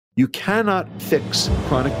You cannot fix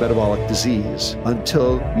chronic metabolic disease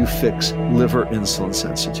until you fix liver insulin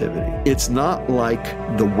sensitivity. It's not like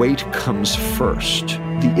the weight comes first.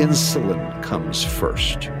 The insulin comes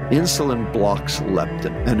first. Insulin blocks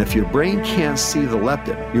leptin. And if your brain can't see the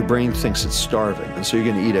leptin, your brain thinks it's starving. And so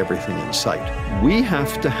you're going to eat everything in sight. We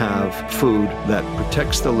have to have food that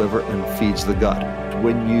protects the liver and feeds the gut.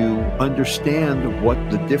 When you understand what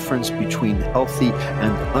the difference between healthy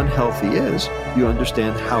and unhealthy is, you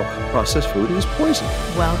understand how processed food is poison.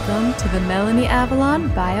 Welcome to the Melanie Avalon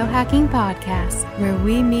Biohacking Podcast, where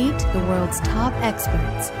we meet the world's top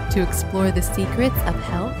experts to explore the secrets of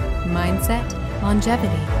health, mindset, longevity,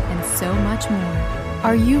 and so much more.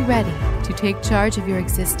 Are you ready to take charge of your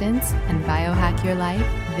existence and biohack your life?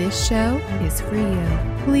 This show is for you.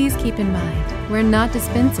 Please keep in mind, we're not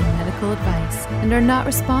dispensing medical advice and are not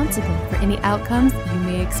responsible for any outcomes you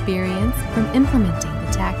may experience from implementing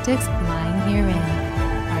the tactics lying herein.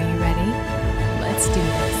 Are you ready? Let's do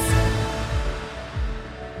this.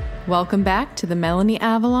 Welcome back to the Melanie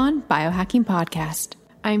Avalon Biohacking Podcast.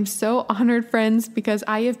 I'm so honored, friends, because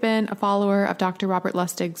I have been a follower of Dr. Robert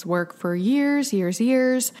Lustig's work for years.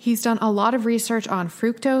 He's done a lot of research on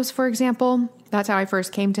fructose, for example. That's how I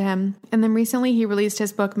first came to him. And then recently he released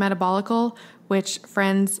his book, Metabolic, which,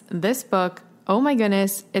 friends, this book, oh my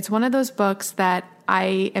goodness, it's one of those books that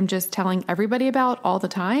I am just telling everybody about all the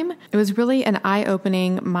time. It was really an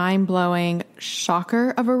eye-opening, mind-blowing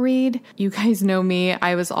shocker of a read. You guys know me.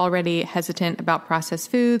 I was already hesitant about processed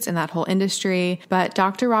foods and that whole industry, but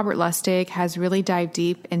Dr. Robert Lustig has really dived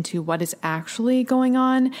deep into what is actually going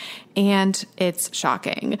on, and it's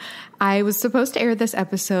shocking. I was supposed to air this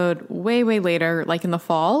episode way later, like in the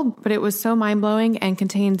fall, but it was so mind-blowing and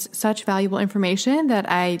contains such valuable information that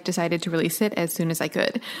I decided to release it as soon as I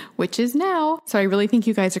could, which is now. So I really think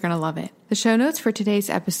you guys are going to love it. The show notes for today's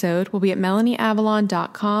episode will be at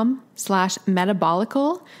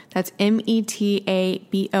melanieavalon.com/metabolical. That's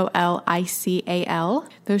METABOLICAL.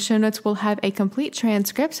 Those show notes will have a complete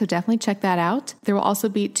transcript, so definitely check that out. There will also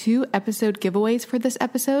be 2 episode giveaways for this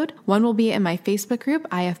episode. One will be in my Facebook group,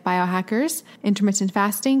 IF Biohackers, Intermittent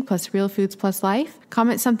Fasting plus Real Foods plus Life.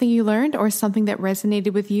 Comment something you learned or something that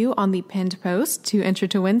resonated with you on the pinned post to enter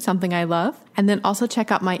to win something I love. And then also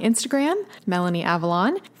check out my Instagram, Melanie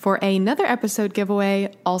Avalon, for another episode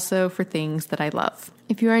giveaway, also for things that I love.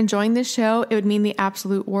 If you are enjoying this show, it would mean the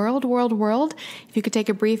absolute world if you could take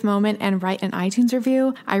a brief moment and write an iTunes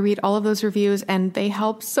review. I read all of those reviews and they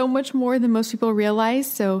help so much more than most people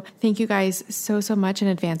realize. So thank you guys so much in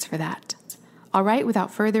advance for that. All right,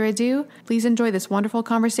 without further ado, please enjoy this wonderful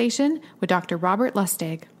conversation with Dr. Robert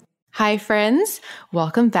Lustig. Hi, friends.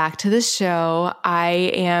 Welcome back to the show. I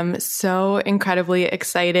am so incredibly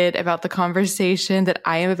excited about the conversation that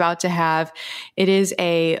I am about to have. It is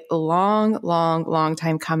a long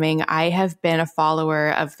time coming. I have been a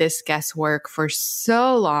follower of this guest's work for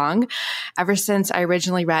so long, ever since I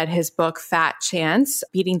originally read his book, Fat Chance,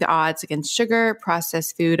 Beating the Odds Against Sugar,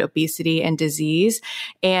 Processed Food, Obesity, and Disease.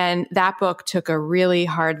 And that book took a really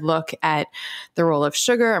hard look at the role of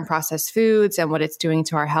sugar and processed foods and what it's doing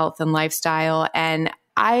to our health and lifestyle. And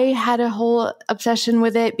I had a whole obsession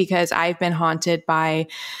with it because I've been haunted by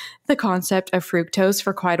the concept of fructose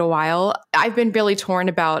for quite a while. I've been really torn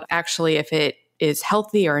about actually if it is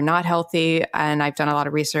healthy or not healthy. And I've done a lot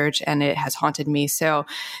of research and it has haunted me. So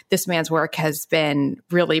this man's work has been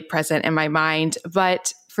really present in my mind.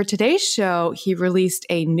 But for today's show, he released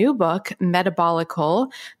a new book,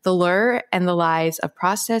 Metabolical: The Lure and the Lies of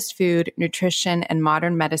Processed Food, Nutrition, and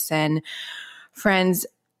Modern Medicine. Friends,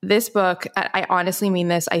 this book, I honestly mean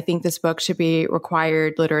this, I think this book should be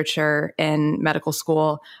required literature in medical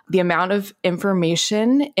school. The amount of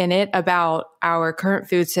information in it about our current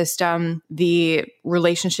food system, the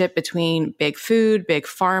relationship between big food, big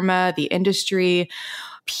pharma, the industry,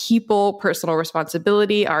 people, personal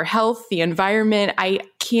responsibility, our health, the environment. I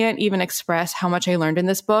can't even express how much I learned in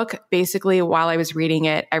this book. Basically, while I was reading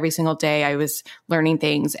it every single day, I was learning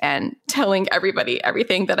things and telling everybody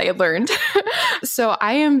everything that I had learned. So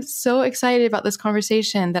I am so excited about this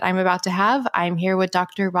conversation that I'm about to have. I'm here with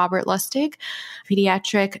Dr. Robert Lustig,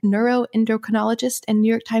 pediatric neuroendocrinologist and New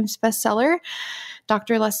York Times bestseller.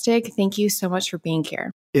 Dr. Lustig, thank you so much for being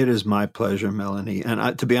here. It is my pleasure, Melanie.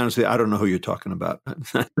 And to be honest with you, I don't know who you're talking about.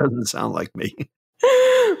 That doesn't sound like me.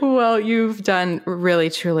 Well, you've done really,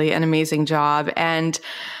 truly an amazing job. And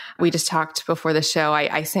we just talked before the show.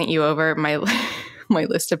 I sent you over my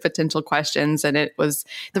list of potential questions, and it was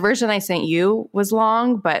the version I sent you was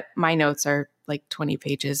long, but my notes are like 20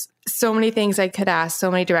 pages. So many things I could ask, so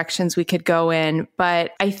many directions we could go in.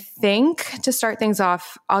 But I think to start things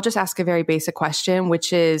off, I'll just ask a very basic question,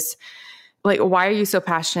 which is, Like, why are you so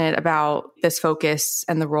passionate about this focus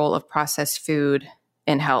and the role of processed food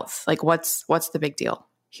in health? Like, what's the big deal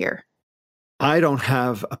here? I don't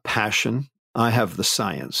have a passion. I have the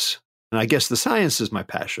science. And I guess the science is my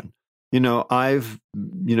passion. I've,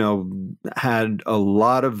 had a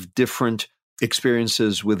lot of different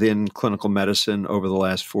experiences within clinical medicine over the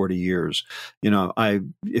last 40 years.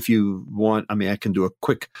 If you want, I can do a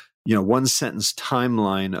quick, one sentence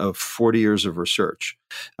timeline of 40 years of research.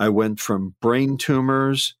 I went from brain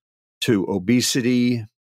tumors to obesity,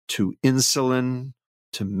 to insulin,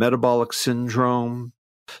 to metabolic syndrome,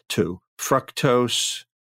 to fructose,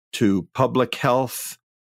 to public health,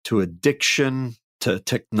 to addiction, to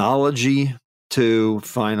technology, to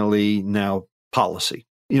finally now policy.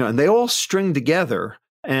 And they all string together.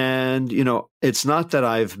 And, it's not that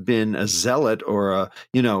I've been a zealot or a,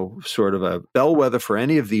 sort of a bellwether for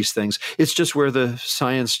any of these things. It's just where the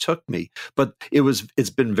science took me. But it's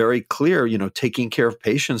been very clear, taking care of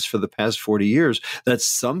patients for the past 40 years, that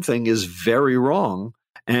something is very wrong.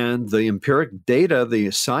 And the empiric data,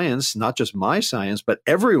 the science, not just my science, but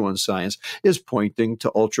everyone's science, is pointing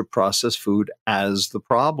to ultra-processed food as the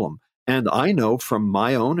problem. And I know from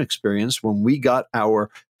my own experience, when we got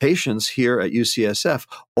our patients here at UCSF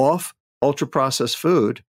off ultra-processed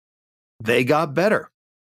food, they got better.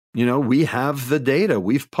 We have the data.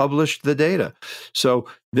 We've published the data. So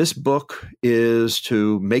this book is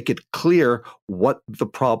to make it clear what the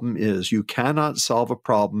problem is. You cannot solve a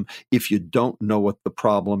problem if you don't know what the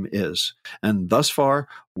problem is. And thus far,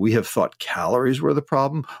 we have thought calories were the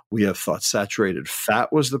problem. We have thought saturated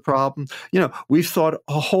fat was the problem. We've thought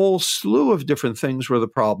a whole slew of different things were the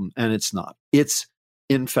problem, and it's not. It's,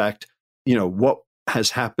 in fact, what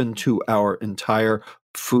has happened to our entire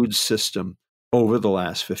food system over the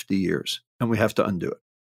last 50 years, and we have to undo it.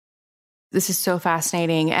 This is so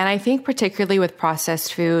fascinating. And I think particularly with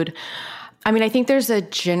processed food, I think there's a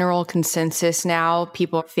general consensus now.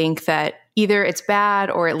 People think that either it's bad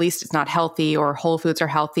or at least it's not healthy, or whole foods are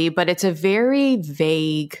healthy, but it's a very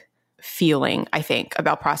vague feeling, I think,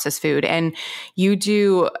 about processed food. And you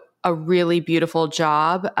do a really beautiful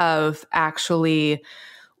job of actually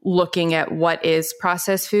looking at what is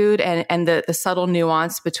processed food and the subtle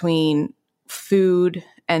nuance between food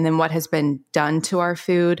and then what has been done to our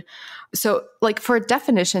food. So, like, for a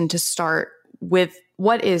definition to start with,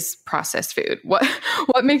 what is processed food?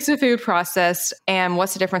 What makes a food processed? And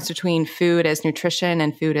what's the difference between food as nutrition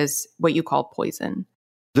and food as what you call poison?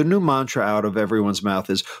 The new mantra out of everyone's mouth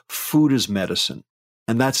is food is medicine.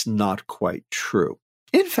 And that's not quite true.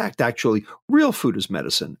 In fact, actually, real food is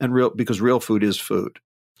medicine, and because real food is food.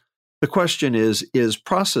 The question is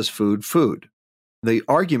processed food food? The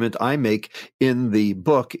argument I make in the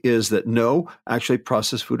book is that no, actually,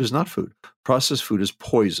 processed food is not food. Processed food is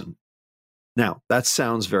poison. Now, that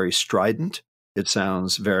sounds very strident. It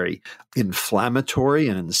sounds very inflammatory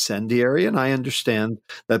and incendiary. And I understand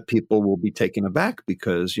that people will be taken aback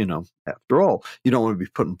because, after all, you don't want to be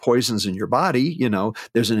putting poisons in your body.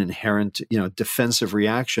 There's an inherent, defensive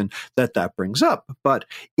reaction that brings up. But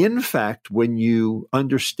in fact, when you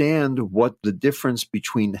understand what the difference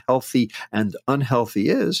between healthy and unhealthy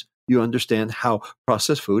is, you understand how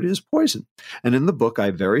processed food is poison. And in the book,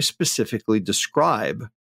 I very specifically describe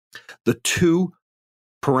the two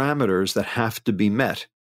parameters that have to be met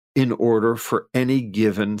in order for any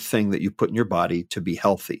given thing that you put in your body to be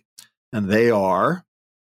healthy. And they are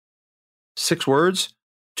 6 words,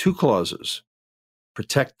 2 clauses: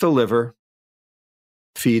 protect the liver,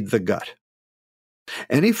 feed the gut.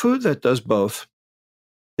 Any food that does both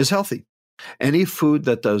is healthy. Any food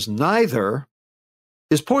that does neither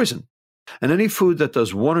is poison. And any food that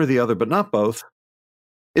does one or the other but not both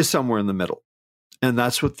is somewhere in the middle. And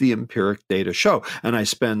that's what the empiric data show. And I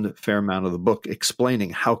spend a fair amount of the book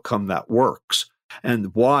explaining how come that works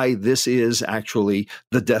and why this is actually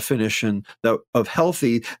the definition of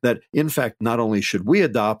healthy that, in fact, not only should we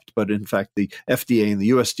adopt, but in fact, the FDA and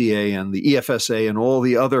the USDA and the EFSA and all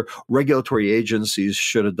the other regulatory agencies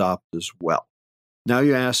should adopt as well. Now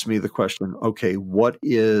you ask me the question, okay, what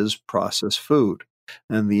is processed food?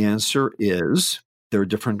 And the answer is, there are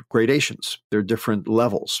different gradations. There are different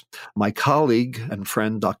levels. My colleague and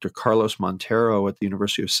friend, Dr. Carlos Monteiro at the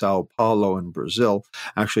University of Sao Paulo in Brazil,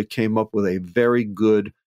 actually came up with a very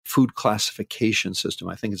good food classification system.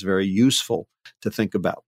 I think it's very useful to think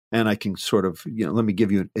about. And I can sort of, let me give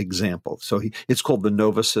you an example. So it's called the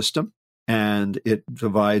NOVA system, and it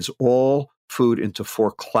divides all food into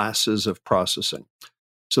 4 classes of processing.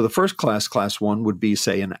 So the first class 1, would be,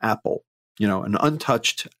 say, an apple. An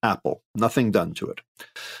untouched apple, nothing done to it.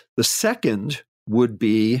 The second would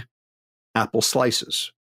be apple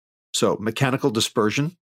slices. So mechanical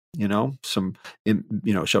dispersion,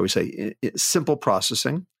 shall we say, simple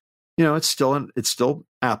processing. It's still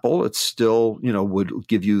apple. It's still, would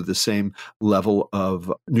give you the same level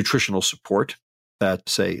of nutritional support that,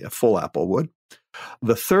 say, a full apple would.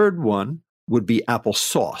 The third one would be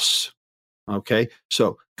applesauce. Okay,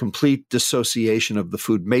 so complete dissociation of the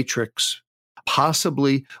food matrix,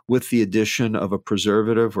 possibly with the addition of a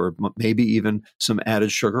preservative or maybe even some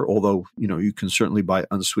added sugar, although, you can certainly buy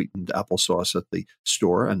unsweetened applesauce at the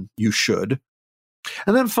store, and you should.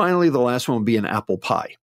 And then finally, the last one would be an apple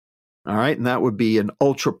pie. All right, and that would be an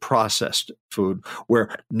ultra-processed food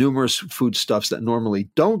where numerous foodstuffs that normally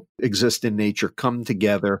don't exist in nature come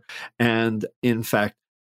together, and in fact,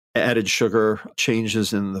 added sugar,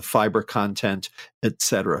 changes in the fiber content,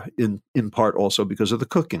 etc., in part also because of the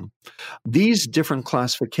cooking. These different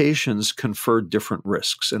classifications confer different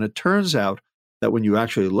risks, and it turns out that when you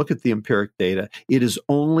actually look at the empiric data, it is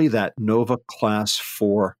only that NOVA class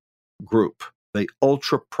 4 group, the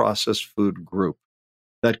ultra-processed food group,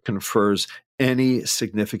 that confers any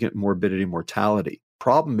significant morbidity mortality.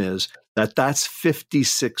 Problem is that that's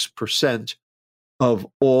 56% of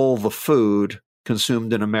all the food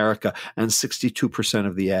consumed in America, and 62%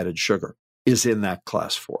 of the added sugar is in that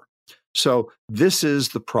class 4. So this is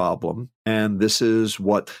the problem, and this is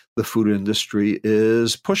what the food industry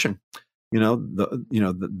is pushing.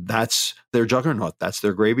 That's their juggernaut. That's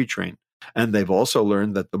their gravy train. And they've also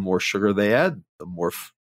learned that the more sugar they add, the more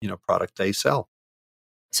product they sell.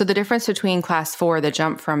 So the difference between class 4, the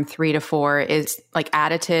jump from 3 to 4, is like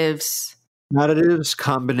additives. Additives,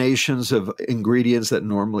 combinations of ingredients that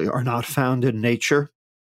normally are not found in nature,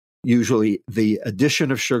 usually the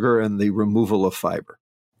addition of sugar and the removal of fiber.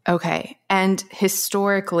 Okay. And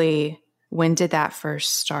historically, when did that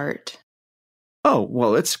first start? Oh,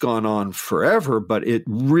 well, it's gone on forever, but it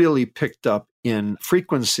really picked up in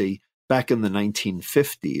frequency back in the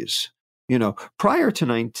 1950s. Prior to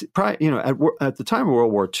at the time of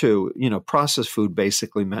World War II, processed food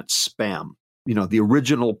basically meant Spam. The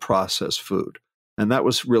original processed food. And that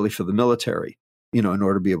was really for the military, in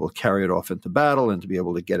order to be able to carry it off into battle and to be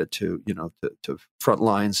able to get it to front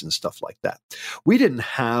lines and stuff like that. We didn't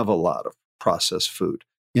have a lot of processed food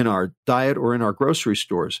in our diet or in our grocery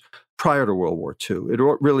stores prior to World War II. It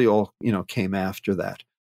really all, came after that.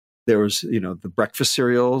 There was, the breakfast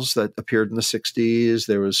cereals that appeared in the 60s.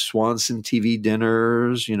 There was Swanson TV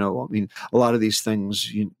dinners. A lot of these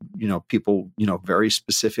things, people, very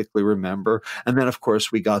specifically remember. And then, of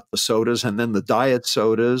course, we got the sodas and then the diet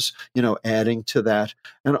sodas, adding to that.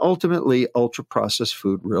 And ultimately, ultra-processed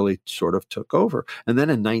food really sort of took over. And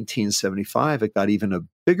then in 1975, it got even a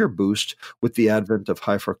bigger boost with the advent of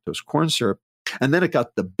high fructose corn syrup. And then it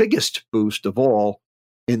got the biggest boost of all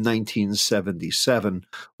in 1977,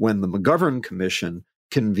 when the McGovern Commission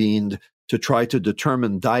convened to try to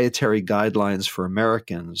determine dietary guidelines for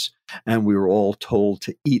Americans, and we were all told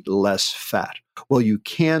to eat less fat. Well, you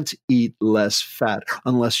can't eat less fat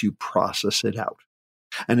unless you process it out.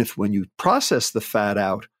 And when you process the fat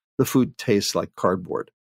out, the food tastes like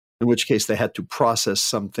cardboard, in which case they had to process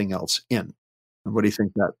something else in. And what do you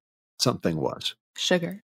think that something was?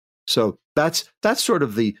 Sugar. So that's sort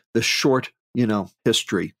of the short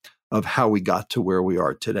history of how we got to where we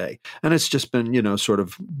are today. And it's just been, sort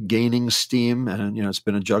of gaining steam, and, it's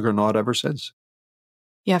been a juggernaut ever since.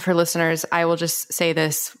 Yeah, for listeners, I will just say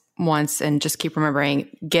this once and just keep remembering,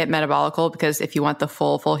 get Metabolical, because if you want the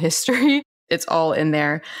full history, it's all in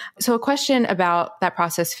there. So a question about that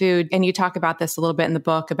processed food, and you talk about this a little bit in the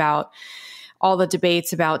book about all the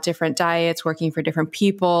debates about different diets working for different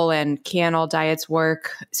people and can all diets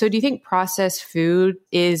work. So do you think processed food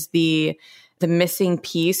is the missing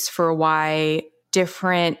piece for why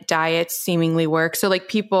different diets seemingly work? So like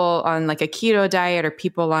people on like a keto diet or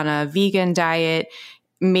people on a vegan diet,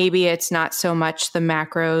 maybe it's not so much the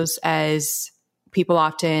macros as people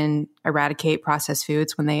often eradicate processed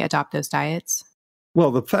foods when they adopt those diets.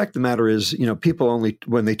 Well, the fact of the matter is, people only,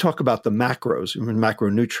 when they talk about the macros,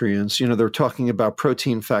 macronutrients, they're talking about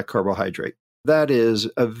protein, fat, carbohydrate. That is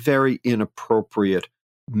a very inappropriate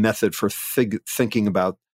method for thinking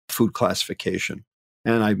about food classification.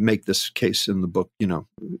 And I make this case in the book,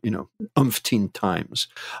 umpteen times.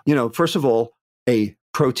 First of all, a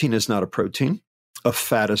protein is not a protein. A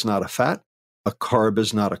fat is not a fat. A carb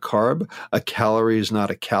is not a carb. A calorie is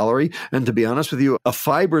not a calorie. And to be honest with you, a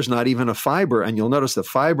fiber is not even a fiber. And you'll notice the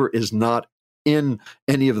fiber is not in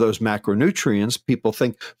any of those macronutrients. People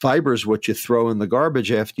think fiber is what you throw in the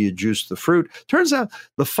garbage after you juice the fruit. Turns out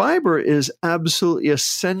the fiber is absolutely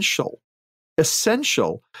essential.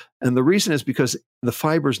 And the reason is because the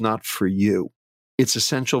fiber is not for you. It's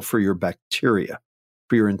essential for your bacteria,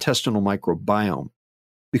 for your intestinal microbiome.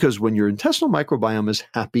 because when your intestinal microbiome is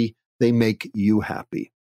happy, they make you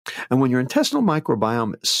happy. And when your intestinal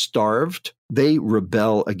microbiome is starved, they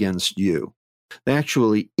rebel against you. They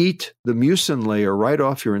actually eat the mucin layer right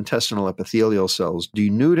off your intestinal epithelial cells,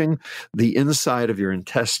 denuding the inside of your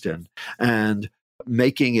intestine and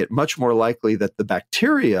making it much more likely that the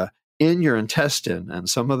bacteria in your intestine, and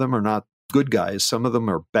some of them are not good guys, some of them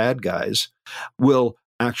are bad guys, will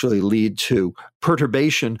actually lead to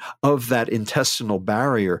perturbation of that intestinal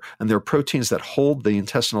barrier. And there are proteins that hold the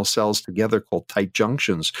intestinal cells together called tight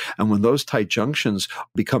junctions. And when those tight junctions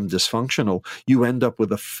become dysfunctional, you end up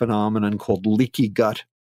with a phenomenon called leaky gut.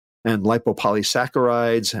 And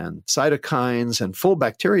lipopolysaccharides and cytokines and full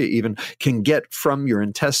bacteria even can get from your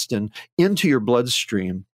intestine into your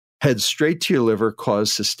bloodstream, head straight to your liver,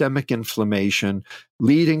 cause systemic inflammation,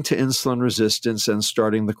 leading to insulin resistance and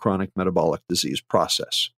starting the chronic metabolic disease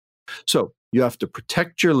process. So you have to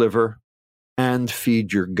protect your liver and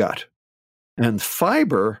feed your gut. And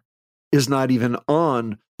fiber is not even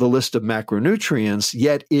on the list of macronutrients,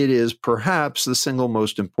 yet it is perhaps the single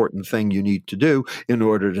most important thing you need to do in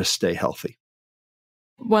order to stay healthy.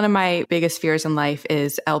 One of my biggest fears in life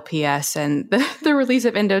is LPS and the release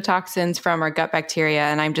of endotoxins from our gut bacteria.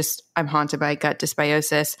 And I'm haunted by gut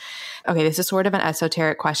dysbiosis. Okay, this is sort of an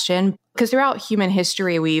esoteric question because throughout human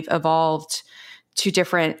history, we've evolved to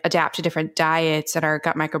adapt to different diets, and our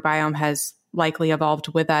gut microbiome has likely evolved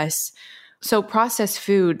with us. So processed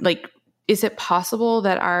food, is it possible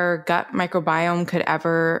that our gut microbiome could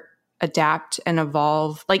ever adapt and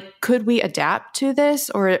evolve? Could we adapt to this,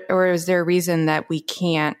 or is there a reason that we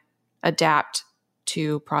can't adapt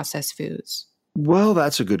to processed foods? Well,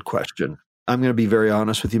 that's a good question. I'm going to be very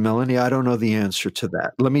honest with you, Melanie. I don't know the answer to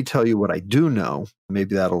that. Let me tell you what I do know.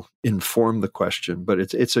 Maybe that'll inform the question, but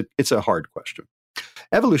it's a hard question.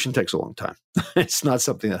 Evolution takes a long time. It's not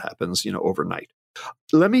something that happens, overnight.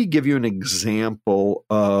 Let me give you an example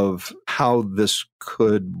of how this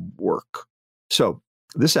could work. So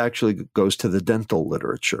this actually goes to the dental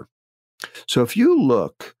literature. So if you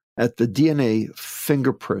look at the DNA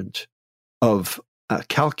fingerprint of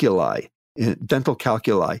dental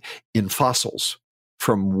calculi in fossils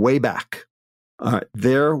from way back,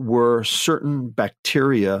 there were certain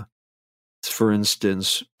bacteria, for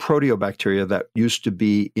instance, proteobacteria that used to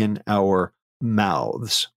be in our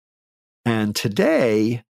mouths. And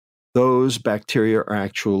today, those bacteria are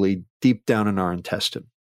actually deep down in our intestine.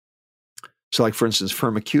 So for instance,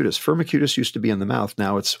 Firmicutes. Firmicutes used to be in the mouth.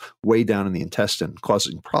 Now it's way down in the intestine,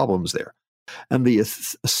 causing problems there. And the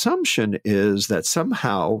assumption is that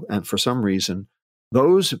somehow, and for some reason,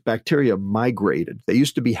 those bacteria migrated. They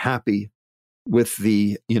used to be happy with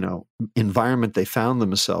the environment they found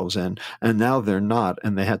themselves in, and now they're not,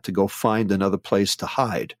 and they had to go find another place to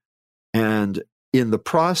hide. And in the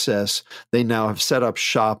process, they now have set up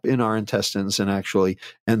shop in our intestines and actually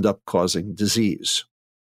end up causing disease.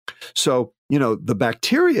 So, the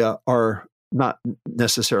bacteria are not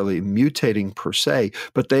necessarily mutating per se,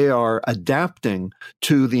 but they are adapting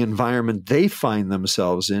to the environment they find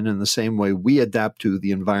themselves in the same way we adapt to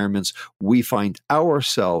the environments we find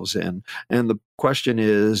ourselves in. And the question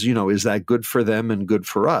is, is that good for them and good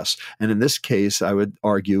for us? And in this case, I would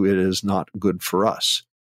argue it is not good for us.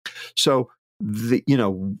 So,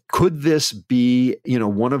 could this be,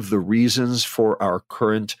 one of the reasons for our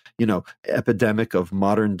current, epidemic of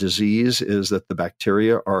modern disease is that the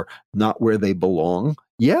bacteria are not where they belong?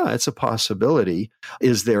 Yeah, it's a possibility.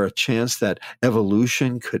 Is there a chance that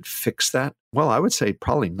evolution could fix that? Well, I would say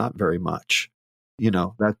probably not very much.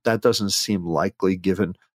 That doesn't seem likely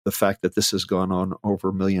given the fact that this has gone on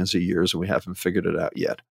over millions of years and we haven't figured it out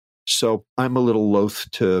yet. So I'm a little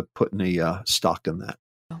loath to put any stock in that.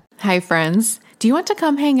 Hi, friends. Do you want to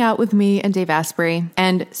come hang out with me and Dave Asprey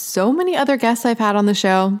and so many other guests I've had on the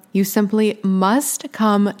show? You simply must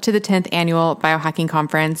come to the 10th Annual Biohacking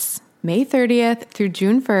Conference, May 30th through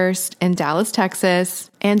June 1st in Dallas, Texas.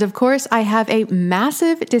 And of course, I have a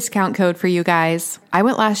massive discount code for you guys. I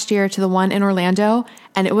went last year to the one in Orlando,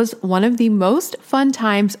 and it was one of the most fun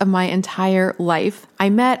times of my entire life. I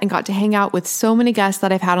met and got to hang out with so many guests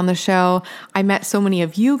that I've had on the show. I met so many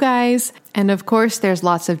of you guys. And of course, there's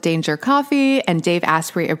lots of Danger coffee and Dave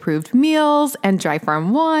Asprey approved meals and dry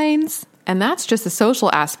farm wines. And that's just the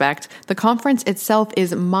social aspect. The conference itself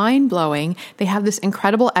is mind-blowing. They have this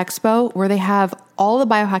incredible expo where they have all the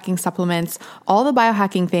biohacking supplements, all the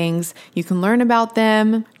biohacking things. You can learn about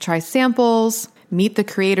them, try samples, meet the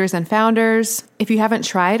creators and founders. If you haven't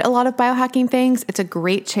tried a lot of biohacking things, it's a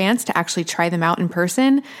great chance to actually try them out in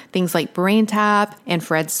person. Things like brain tap,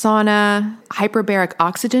 infrared sauna, hyperbaric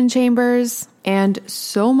oxygen chambers, and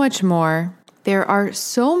so much more. There are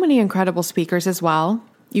so many incredible speakers as well.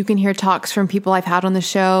 You can hear talks from people I've had on the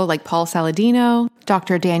show like Paul Saladino,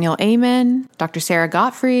 Dr. Daniel Amen, Dr. Sarah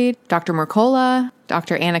Gottfried, Dr. Mercola,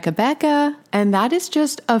 Dr. Annika Becca, and that is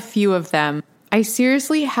just a few of them. I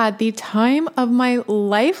seriously had the time of my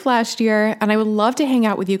life last year, and I would love to hang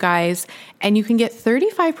out with you guys. And you can get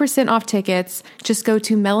 35% off tickets. Just go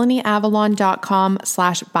to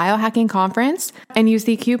melanieavalon.com/biohackingconference and use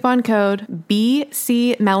the coupon code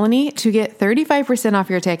BCMelanie to get 35% off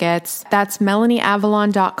your tickets. That's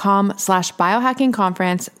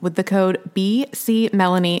melanieavalon.com/biohackingconference with the code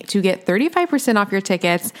BCMelanie to get 35% off your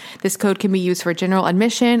tickets. This code can be used for general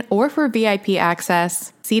admission or for VIP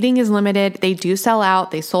access. Seating is limited. They do sell out.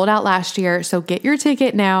 They sold out last year, so get your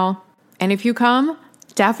ticket now. And if you come,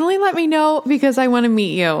 definitely let me know because I want to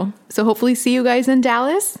meet you. So hopefully see you guys in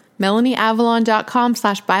Dallas.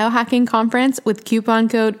 melanieavalon.com/biohackingconference with coupon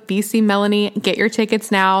code BCMelanie. Get your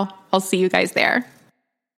tickets now. I'll see you guys there.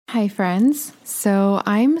 Hi friends. So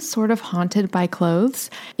I'm sort of haunted by clothes.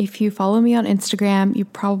 If you follow me on Instagram, you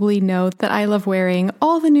probably know that I love wearing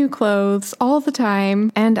all the new clothes all the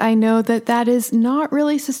time. And I know that that is not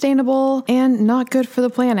really sustainable and not good for the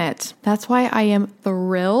planet. That's why I am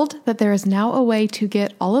thrilled that there is now a way to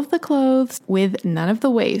get all of the clothes with none of the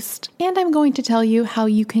waste. And I'm going to tell you how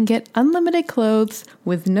you can get unlimited clothes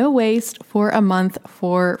with no waste for a month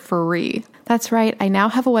for free. That's right, I now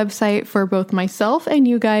have a website for both myself and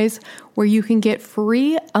you guys where you can get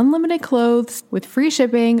free unlimited clothes with free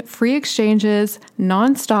shipping, free exchanges,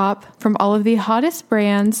 nonstop from all of the hottest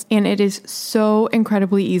brands, and it is so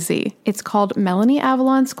incredibly easy. It's called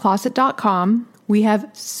melanieavalonscloset.com. We have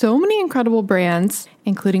so many incredible brands,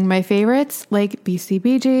 including my favorites like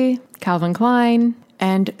BCBG, Calvin Klein,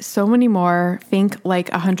 and so many more. Think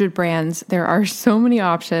like 100 brands. There are so many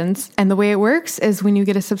options. And the way it works is when you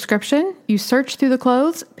get a subscription, you search through the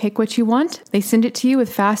clothes, pick what you want. They send it to you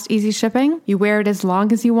with fast, easy shipping. You wear it as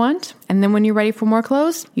long as you want. And then when you're ready for more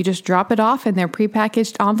clothes, you just drop it off in their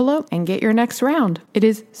prepackaged envelope and get your next round. It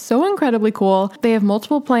is so incredibly cool. They have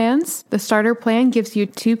multiple plans. The starter plan gives you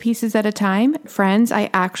 2 pieces at a time. Friends, I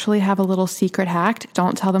actually have a little secret hack.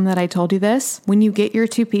 Don't tell them that I told you this. When you get your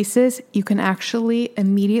 2 pieces, you can actually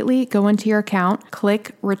immediately go into your account,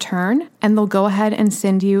 click return, and they'll go ahead and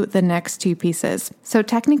send you the next 2 pieces. So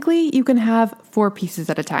technically, you can have 4 pieces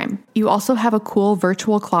at a time. You also have a cool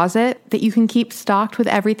virtual closet that you can keep stocked with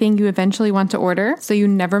everything you eventually want to order, so you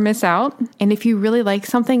never miss out. And if you really like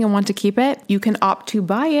something and want to keep it, you can opt to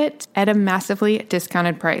buy it at a massively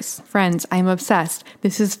discounted price. Friends, I'm obsessed.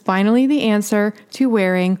 This is finally the answer to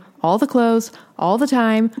wearing all the clothes all the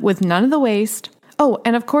time with none of the waste. Oh,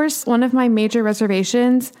 and of course, one of my major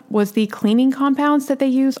reservations was the cleaning compounds that they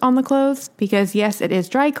use on the clothes, because yes, it is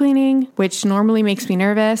dry cleaning, which normally makes me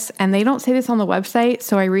nervous, and they don't say this on the website,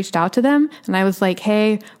 so I reached out to them, and I was like,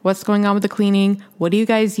 hey, what's going on with the cleaning? What do you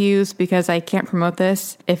guys use? Because I can't promote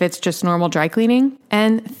this if it's just normal dry cleaning.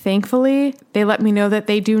 And thankfully, they let me know that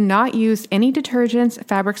they do not use any detergents,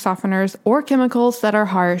 fabric softeners, or chemicals that are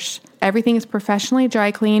harsh. Everything is professionally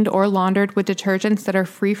dry cleaned or laundered with detergents that are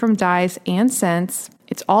free from dyes and scents.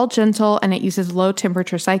 It's all gentle and it uses low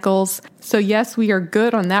temperature cycles. So yes, we are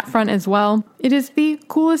good on that front as well. It is the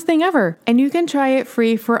coolest thing ever. And you can try it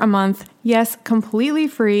free for a month. Yes, completely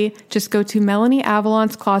free. Just go to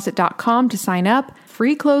melanieavalonscloset.com to sign up.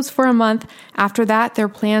 Free clothes for a month. After that, their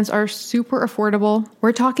plans are super affordable.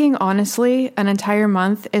 We're talking honestly, an entire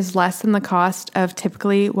month is less than the cost of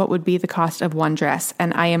typically what would be the cost of one dress.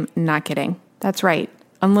 And I am not kidding. That's right.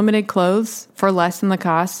 Unlimited clothes for less than the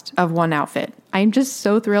cost of one outfit. I'm just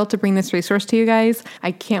so thrilled to bring this resource to you guys.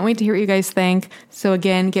 I can't wait to hear what you guys think. So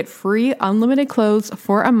again, get free unlimited clothes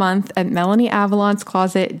for a month at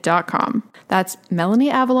melanieavalonscloset.com. That's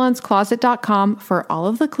melanieavalonscloset.com for all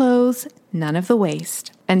of the clothes, none of the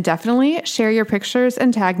waste. And definitely share your pictures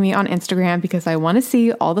and tag me on Instagram because I want to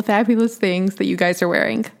see all the fabulous things that you guys are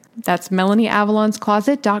wearing. That's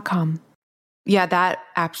melanieavalonscloset.com. Yeah, that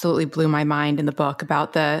absolutely blew my mind in the book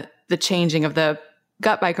about the changing of the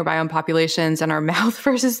gut microbiome populations and our mouth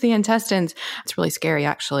versus the intestines. It's really scary,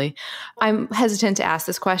 actually. I'm hesitant to ask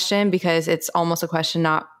this question because it's almost a question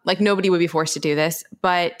not like nobody would be forced to do this.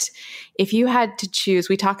 But if you had to choose,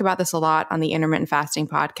 we talk about this a lot on the intermittent fasting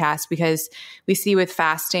podcast because we see with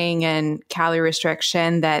fasting and calorie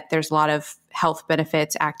restriction that there's a lot of health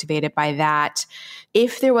benefits activated by that.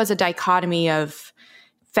 If there was a dichotomy of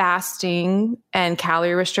fasting and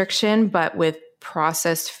calorie restriction, but with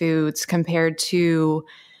processed foods compared to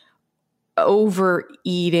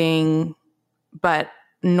overeating, but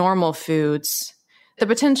normal foods, the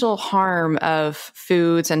potential harm of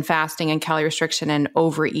foods and fasting and calorie restriction and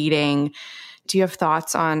overeating. Do you have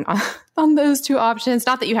thoughts on those 2 options?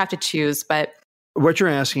 Not that you have to choose, but what you're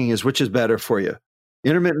asking is which is better for you,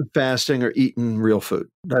 intermittent fasting or eating real food?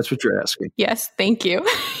 That's what you're asking. Yes, thank you.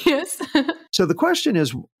 Yes. So the question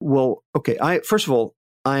is, well, okay, first of all,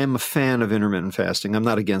 I am a fan of intermittent fasting. I'm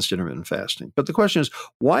not against intermittent fasting. But the question is,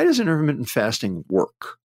 why does intermittent fasting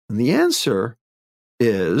work? And the answer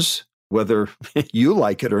is, whether you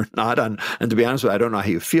like it or not, and to be honest with you, I don't know how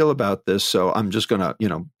you feel about this, so I'm just going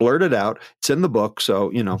to, blurt it out. It's in the book,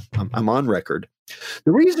 so, I'm on record.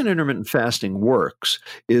 The reason intermittent fasting works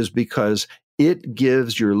is because it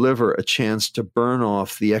gives your liver a chance to burn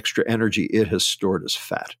off the extra energy it has stored as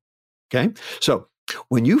fat. Okay? So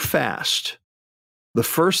when you fast, the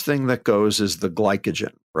first thing that goes is the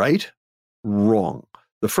glycogen, right? Wrong.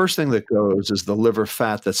 The first thing that goes is the liver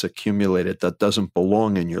fat that's accumulated that doesn't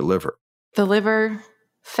belong in your liver. The liver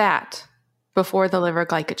fat before the liver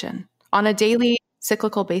glycogen on a daily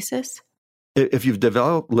cyclical basis? If you've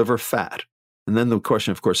developed liver fat, and then the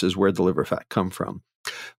question, of course, is where'd the liver fat come from?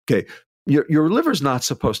 Okay, your liver's not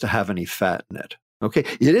supposed to have any fat in it. Okay,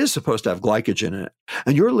 it is supposed to have glycogen in it.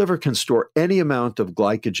 And your liver can store any amount of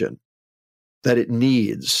glycogen that it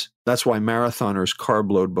needs. That's why marathoners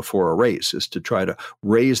carb load before a race, is to try to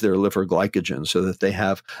raise their liver glycogen so that they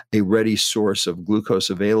have a ready source of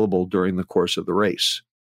glucose available during the course of the race.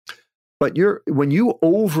 But when you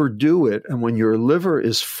overdo it, and when your liver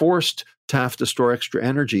is forced to have to store extra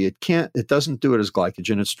energy, it doesn't do it as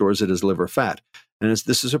glycogen, it stores it as liver fat. And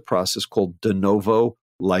this is a process called de novo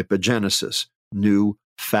lipogenesis, new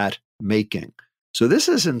fat making. So this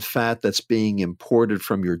isn't fat that's being imported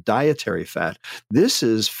from your dietary fat. This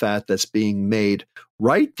is fat that's being made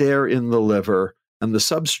right there in the liver, and the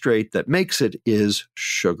substrate that makes it is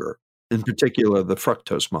sugar, in particular the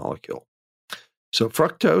fructose molecule. So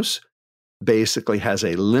fructose basically has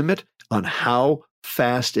a limit on how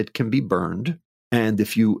fast it can be burned, and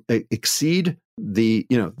if you exceed the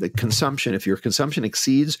consumption, if your consumption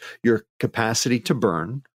exceeds your capacity to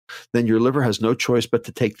burn, then your liver has no choice but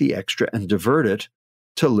to take the extra and divert it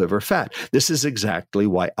to liver fat. This is exactly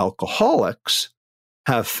why alcoholics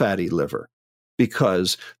have fatty liver,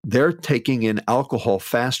 because they're taking in alcohol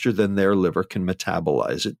faster than their liver can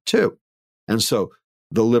metabolize it too. And so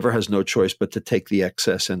the liver has no choice but to take the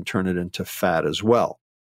excess and turn it into fat as well.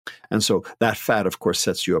 And so that fat, of course,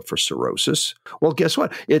 sets you up for cirrhosis. Well, guess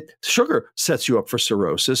what? Sugar sets you up for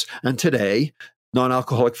cirrhosis. And today,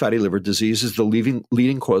 non-alcoholic fatty liver disease is the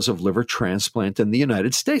leading cause of liver transplant in the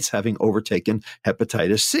United States, having overtaken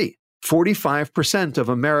hepatitis C. 45% of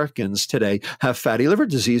Americans today have fatty liver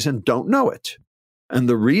disease and don't know it. And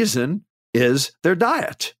the reason is their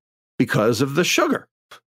diet, because of the sugar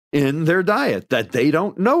in their diet that they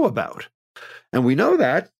don't know about. And we know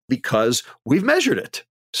that because we've measured it.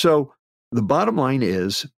 So the bottom line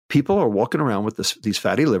is, people are walking around with these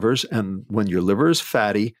fatty livers, and when your liver is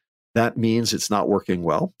fatty, that means it's not working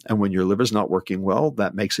well. And when your liver's not working well,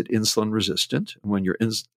 that makes it insulin resistant. And when you're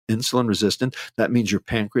insulin resistant, that means your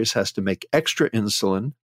pancreas has to make extra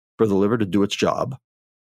insulin for the liver to do its job.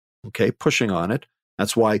 Okay, pushing on it.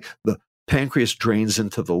 That's why the pancreas drains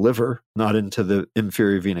into the liver, not into the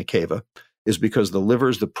inferior vena cava, is because the liver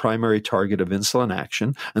is the primary target of insulin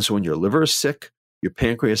action. And so when your liver is sick, your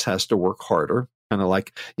pancreas has to work harder. Kind of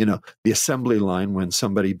like, the assembly line, when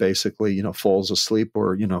somebody basically, falls asleep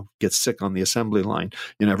or, gets sick on the assembly line,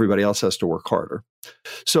 everybody else has to work harder.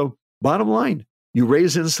 So bottom line, you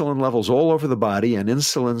raise insulin levels all over the body, and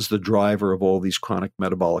insulin's the driver of all these chronic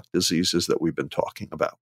metabolic diseases that we've been talking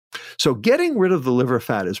about. So getting rid of the liver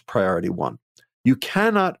fat is priority one. You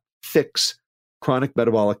cannot fix chronic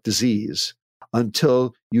metabolic disease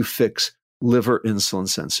until you fix liver insulin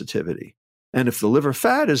sensitivity. And if the liver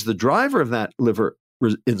fat is the driver of that liver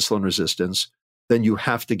insulin resistance, then you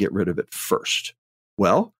have to get rid of it first.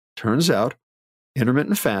 Well, turns out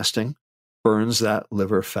intermittent fasting burns that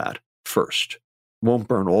liver fat first. Won't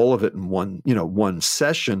burn all of it in one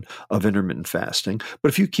session of intermittent fasting, but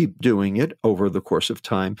if you keep doing it over the course of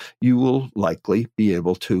time, you will likely be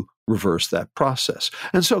able to reverse that process.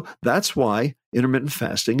 And so that's why intermittent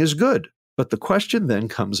fasting is good. But the question then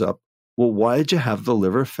comes up, well, why did you have the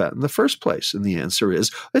liver fat in the first place? And the answer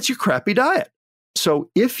is, it's your crappy diet.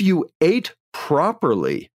 So if you ate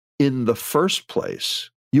properly in the first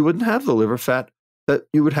place, you wouldn't have the liver fat that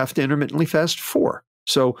you would have to intermittently fast for.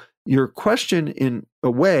 So your question, in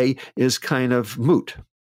a way, is kind of moot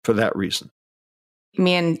for that reason.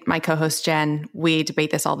 Me and my co-host Jen, we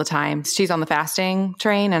debate this all the time. She's on the fasting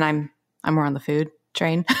train, and I'm more on the food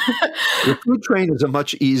train. The food train is a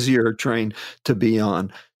much easier train to be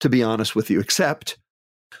on, to be honest with you, except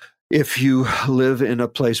if you live in a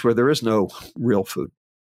place where there is no real food.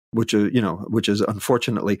 which is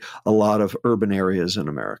unfortunately a lot of urban areas in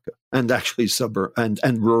America, and actually suburban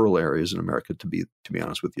and rural areas in America, to be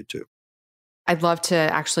honest with you too. I'd love to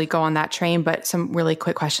actually go on that train, but some really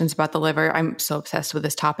quick questions about the liver. I'm so obsessed with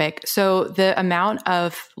this topic. So the amount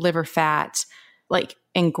of liver fat, like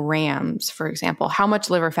in grams, for example, how much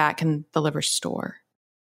liver fat can the liver store?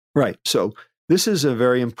 Right. So this is a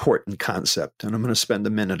very important concept, and I'm going to spend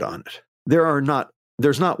a minute on it.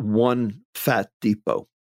 There's not one fat depot.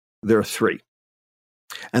 There are three.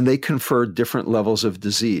 And they confer different levels of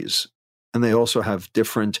disease. And they also have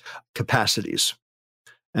different capacities.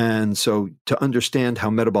 And so to understand how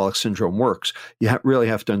metabolic syndrome works, you really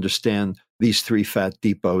have to understand these three fat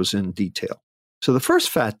depots in detail. So the first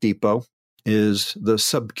fat depot is the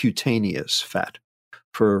subcutaneous fat.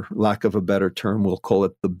 For lack of a better term, we'll call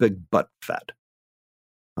it the big butt fat.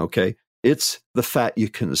 Okay? It's the fat you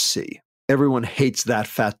can see. Everyone hates that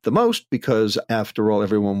fat the most because, after all,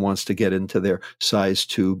 everyone wants to get into their size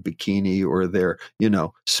 2 bikini or their,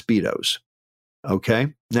 Speedos.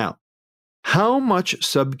 Okay? Now, how much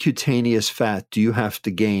subcutaneous fat do you have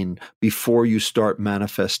to gain before you start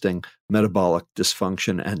manifesting metabolic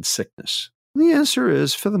dysfunction and sickness? And the answer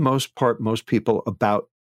is, for the most part, most people, about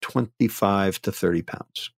 25 to 30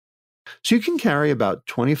 pounds. So you can carry about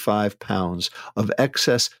 25 pounds of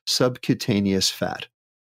excess subcutaneous fat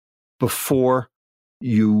before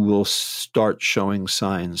you will start showing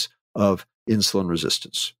signs of insulin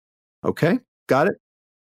resistance. Okay? Got it?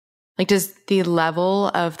 Like, does the level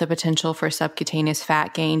of the potential for subcutaneous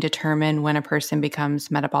fat gain determine when a person becomes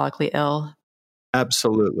metabolically ill?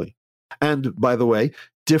 Absolutely. And by the way,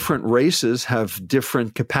 different races have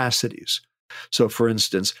different capacities. So, for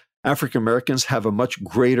instance, African Americans have a much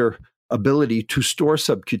greater ability to store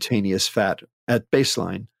subcutaneous fat at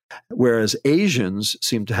baseline, whereas Asians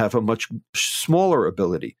seem to have a much smaller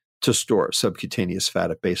ability to store subcutaneous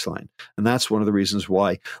fat at baseline. And that's one of the reasons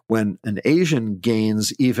why when an Asian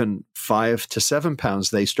gains even 5 to 7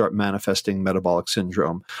 pounds, they start manifesting metabolic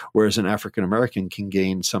syndrome, whereas an African American can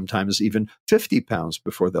gain sometimes even 50 pounds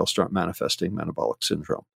before they'll start manifesting metabolic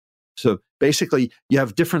syndrome. So basically, you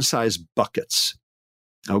have different size buckets.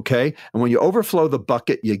 Okay? And when you overflow the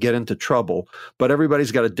bucket, you get into trouble, but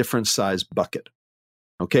everybody's got a different size bucket.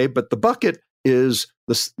 Okay? But the bucket is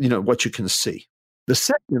what you can see. The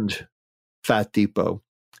second fat depot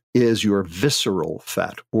is your visceral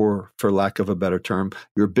fat, or for lack of a better term,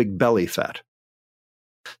 your big belly fat.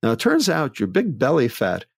 Now, it turns out your big belly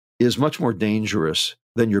fat is much more dangerous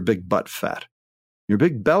than your big butt fat. Your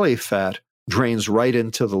big belly fat drains right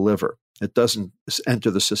into the liver. It doesn't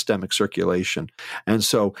enter the systemic circulation. And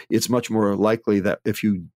so it's much more likely that if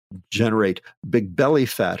you generate big belly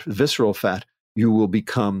fat, visceral fat, you will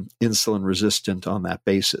become insulin resistant on that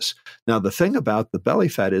basis. Now, the thing about the belly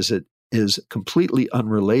fat is it is completely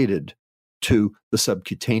unrelated to the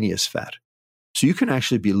subcutaneous fat. So you can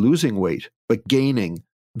actually be losing weight, but gaining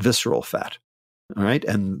visceral fat. All right.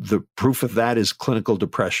 And the proof of that is clinical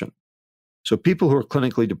depression. So people who are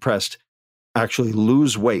clinically depressed actually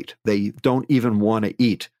lose weight. They don't even want to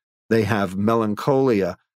eat. They have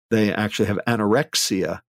melancholia. They actually have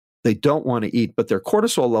anorexia. They don't want to eat, but their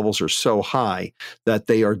cortisol levels are so high that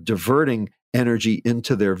they are diverting energy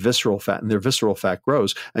into their visceral fat, and their visceral fat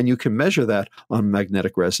grows. And you can measure that on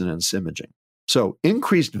magnetic resonance imaging. So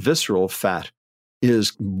increased visceral fat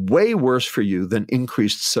is way worse for you than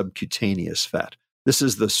increased subcutaneous fat. This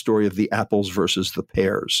is the story of the apples versus the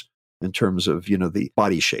pears in terms of, the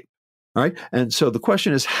body shape. All right. And so the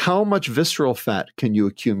question is, how much visceral fat can you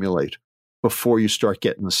accumulate before you start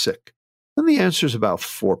getting sick? And the answer is about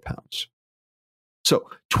 4 pounds. So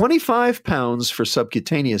 25 pounds for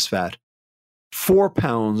subcutaneous fat, 4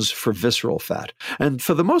 pounds for visceral fat. And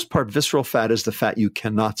for the most part, visceral fat is the fat you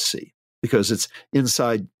cannot see because it's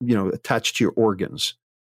inside, attached to your organs.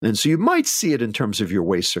 And so you might see it in terms of your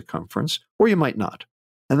waist circumference, or you might not.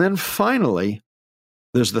 And then finally,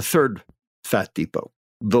 there's the third fat depot,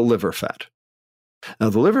 the liver fat. Now,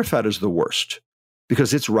 the liver fat is the worst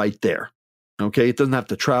because it's right there. Okay, it doesn't have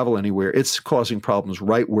to travel anywhere. It's causing problems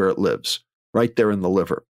right where it lives, right there in the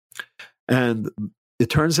liver. And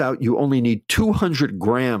it turns out you only need 200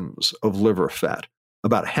 grams of liver fat,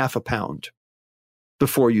 about half a pound,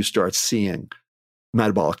 before you start seeing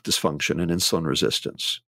metabolic dysfunction and insulin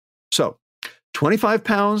resistance. So 25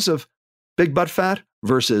 pounds of big butt fat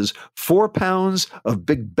versus 4 pounds of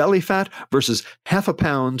big belly fat versus half a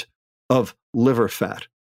pound of liver fat.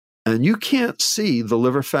 And you can't see the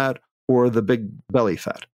liver fat or the big belly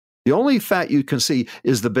fat. The only fat you can see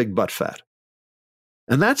is the big butt fat.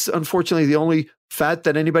 And that's unfortunately the only fat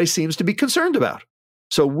that anybody seems to be concerned about.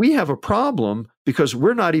 So we have a problem because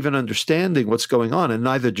we're not even understanding what's going on, and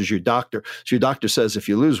neither does your doctor. So your doctor says, if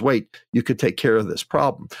you lose weight, you could take care of this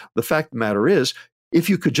problem. The fact of the matter is, if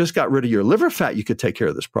you could just got rid of your liver fat, you could take care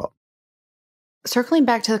of this problem. Circling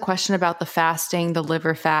back to the question about the fasting, the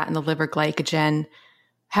liver fat, and the liver glycogen,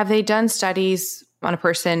 have they done studies on a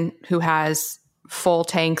person who has full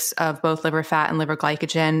tanks of both liver fat and liver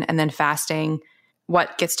glycogen and then fasting?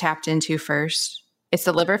 What gets tapped into first? It's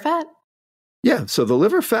the liver fat? Yeah, so the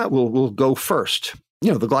liver fat will go first.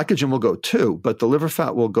 The glycogen will go too, but the liver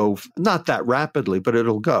fat will go not that rapidly, but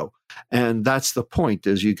it'll go. And that's the point,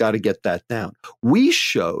 is you got to get that down. We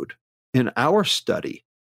showed in our study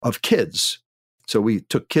of kids, so we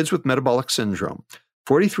took kids with metabolic syndrome,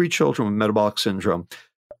 43 children with metabolic syndrome,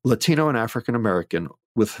 Latino and African American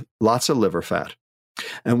with lots of liver fat.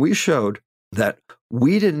 And we showed that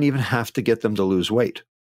we didn't even have to get them to lose weight.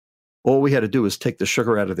 All we had to do was take the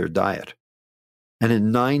sugar out of their diet. And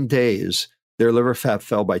in 9 days, their liver fat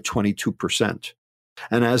fell by 22%.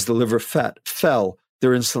 And as the liver fat fell,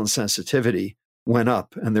 their insulin sensitivity went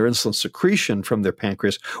up and their insulin secretion from their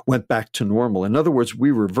pancreas went back to normal. In other words,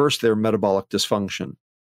 we reversed their metabolic dysfunction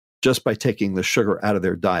just by taking the sugar out of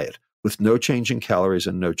their diet with no change in calories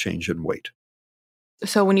and no change in weight.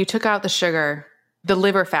 So when you took out the sugar, the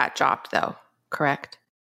liver fat dropped though, correct?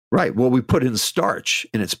 Right. Well, we put in starch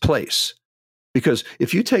in its place. Because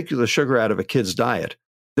if you take the sugar out of a kid's diet,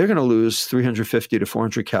 they're going to lose 350 to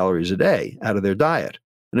 400 calories a day out of their diet.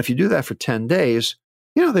 And if you do that for 10 days,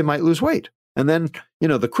 they might lose weight. And then,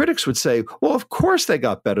 the critics would say, well, of course they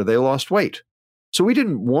got better. They lost weight. So we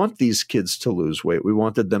didn't want these kids to lose weight. We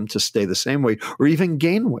wanted them to stay the same weight or even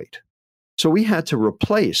gain weight. So we had to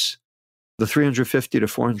replace the 350 to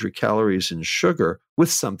 400 calories in sugar with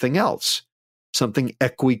something else, something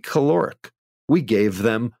equicaloric. We gave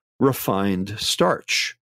them refined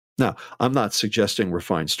starch. Now, I'm not suggesting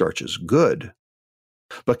refined starch is good,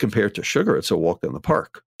 but compared to sugar, it's a walk in the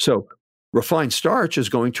park. So refined starch is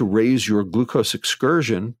going to raise your glucose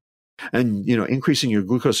excursion, and increasing your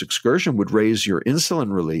glucose excursion would raise your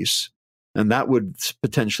insulin release, and that would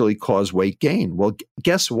potentially cause weight gain. Well,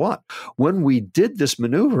 guess what? When we did this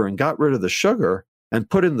maneuver and got rid of the sugar and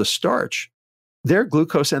put in the starch, their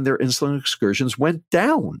glucose and their insulin excursions went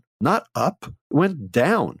down, not up, went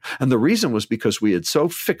down. And the reason was because we had so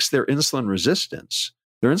fixed their insulin resistance.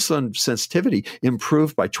 Their insulin sensitivity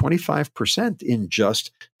improved by 25% in just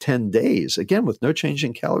 10 days, again, with no change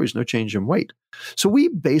in calories, no change in weight. So we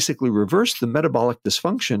basically reversed the metabolic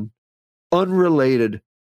dysfunction unrelated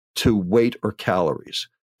to weight or calories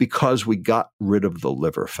because we got rid of the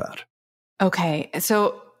liver fat. Okay,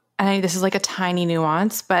 so this is like a tiny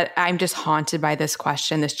nuance, but I'm just haunted by this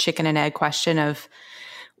question, this chicken and egg question of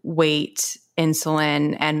weight,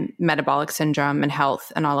 insulin, and metabolic syndrome and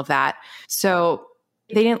health and all of that. So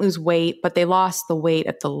they didn't lose weight, but they lost the weight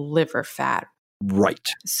of the liver fat. Right.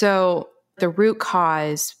 So the root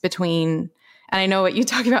cause between, and I know what you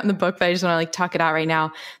talk about in the book, but I just want to talk it out right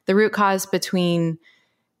now. The root cause between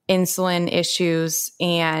insulin issues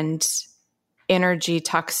and energy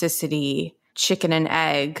toxicity, chicken and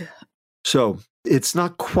egg. So it's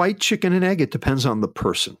not quite chicken and egg. It depends on the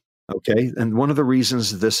person. Okay. And one of the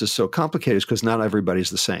reasons this is so complicated is because not everybody's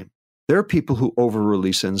the same. There are people who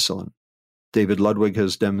over-release insulin. David Ludwig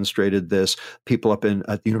has demonstrated this. People up at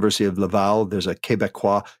the University of Laval, there's a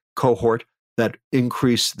Quebecois cohort that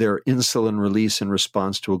increase their insulin release in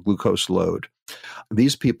response to a glucose load.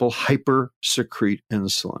 These people hyper-secrete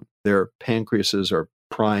insulin. Their pancreases are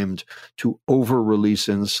primed to over-release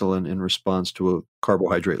insulin in response to a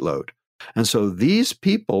carbohydrate load. And so these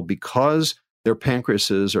people, because their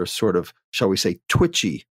pancreases are sort of, shall we say,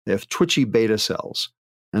 twitchy, they have twitchy beta cells.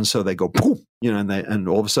 And so they go boom, and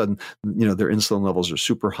all of a sudden, their insulin levels are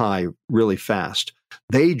super high really fast.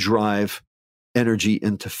 They drive energy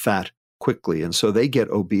into fat quickly. And so they get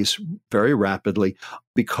obese very rapidly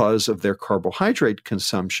because of their carbohydrate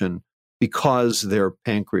consumption, because their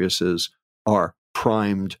pancreases are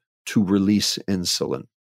primed to release insulin.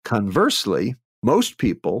 Conversely, most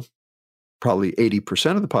people, probably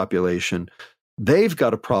 80% of the population, they've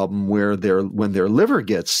got a problem where when their liver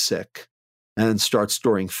gets sick and starts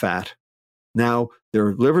storing fat, now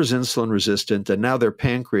their liver's insulin resistant, and now their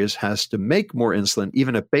pancreas has to make more insulin,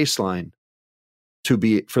 even at baseline, to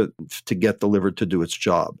get the liver to do its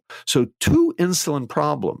job. So two insulin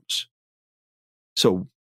problems. So,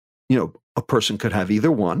 a person could have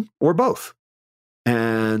either one or both.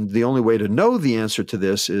 And the only way to know the answer to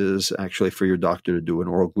this is actually for your doctor to do an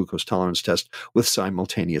oral glucose tolerance test with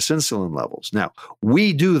simultaneous insulin levels. Now,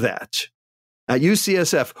 we do that. At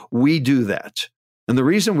UCSF, we do that. And the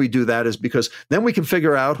reason we do that is because then we can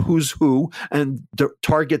figure out who's who and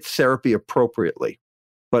target therapy appropriately.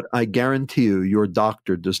 But I guarantee you, your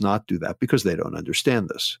doctor does not do that because they don't understand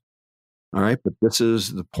this. All right. But this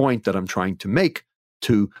is the point that I'm trying to make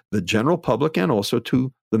to the general public and also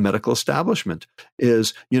to the medical establishment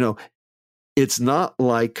is, it's not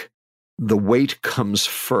like the weight comes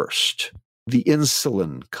first. The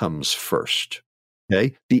insulin comes first.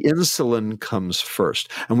 Okay. The insulin comes first.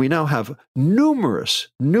 And we now have numerous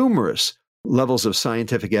levels of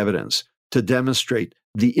scientific evidence to demonstrate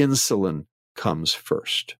the insulin comes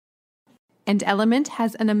first. And Element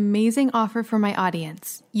has an amazing offer for my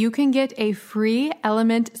audience. You can get a free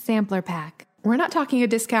Element sampler pack. We're not talking a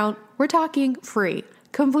discount. We're talking free,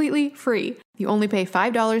 completely free. You only pay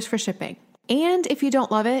 $5 for shipping. And if you don't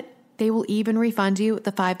love it, they will even refund you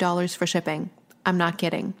the $5 for shipping. I'm not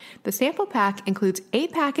kidding. The sample pack includes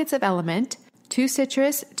 8 packets of Element, 2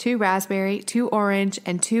 citrus, 2 raspberry, 2 orange,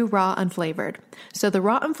 and 2 raw unflavored. So the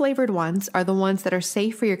raw unflavored ones are the ones that are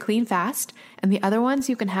safe for your clean fast, and the other ones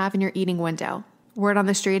you can have in your eating window. Word on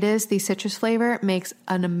the street is the citrus flavor makes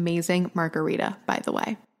an amazing margarita, by the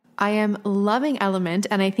way. I am loving Element,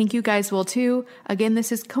 and I think you guys will too. Again,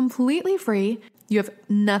 this is completely free. You have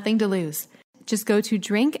nothing to lose. Just go to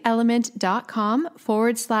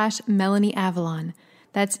drinkelement.com/Melanie Avalon.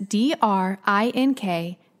 That's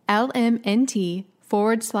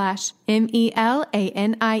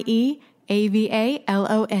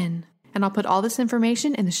DRINKLMNT/MELANIEAVALON. And I'll put all this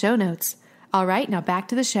information in the show notes. All right, now back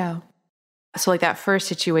to the show. So like that first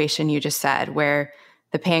situation you just said where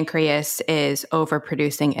the pancreas is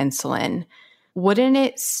overproducing insulin, wouldn't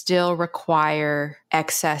it still require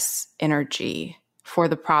excess energy for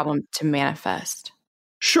the problem to manifest?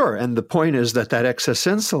 Sure. And the point is that excess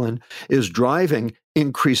insulin is driving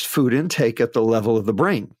increased food intake at the level of the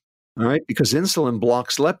brain. All right. Because insulin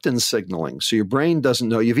blocks leptin signaling. So your brain doesn't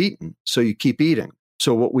know you've eaten. So you keep eating.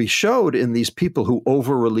 So what we showed in these people who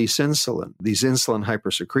over-release insulin, these insulin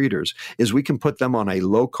hypersecretors, is we can put them on a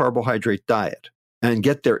low carbohydrate diet and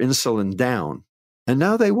get their insulin down. And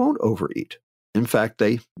now they won't overeat. In fact,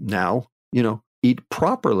 they now, eat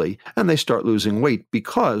properly and they start losing weight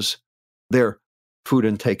because their food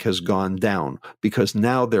intake has gone down, because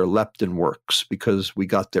now their leptin works, because we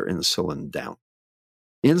got their insulin down.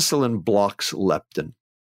 Insulin blocks leptin.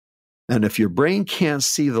 And if your brain can't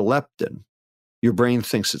see the leptin, your brain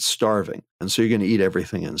thinks it's starving. And so you're going to eat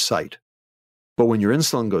everything in sight. But when your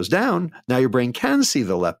insulin goes down, now your brain can see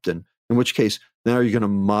the leptin, in which case now you're going to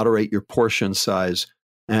moderate your portion size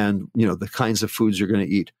and, the kinds of foods you're going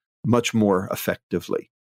to eat much more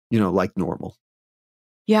effectively, like normal.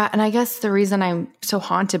 Yeah. And I guess the reason I'm so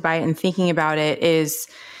haunted by it and thinking about it is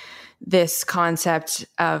this concept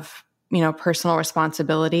of, personal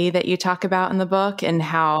responsibility that you talk about in the book, and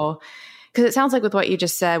how, because it sounds like with what you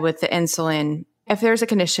just said with the insulin, if there's a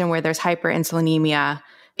condition where there's hyperinsulinemia,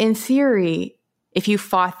 in theory, if you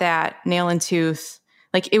fought that nail and tooth,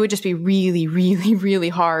 like it would just be really, really, really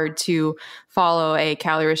hard to follow a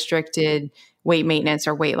calorie restricted weight maintenance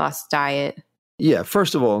or weight loss diet. Yeah.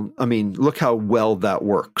 First of all, look how well that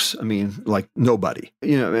works. Like nobody,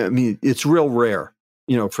 it's real rare,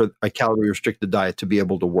 for a calorie restricted diet to be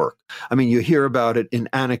able to work. You hear about it in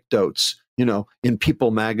anecdotes, in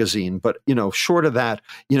People magazine, but, short of that,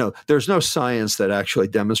 there's no science that actually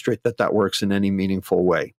demonstrate that works in any meaningful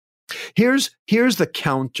way. Here's the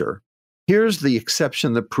counter. Here's the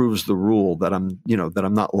exception that proves the rule that I'm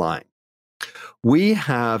not lying. We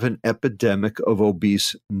have an epidemic of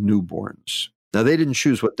obese newborns. Now, they didn't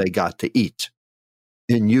choose what they got to eat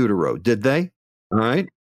in utero, did they? All right.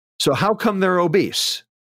 So how come they're obese?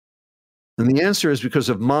 And the answer is because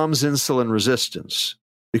of mom's insulin resistance,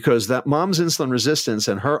 because that mom's insulin resistance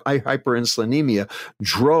and her hyperinsulinemia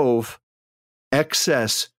drove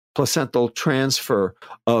excess placental transfer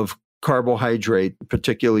of carbohydrate,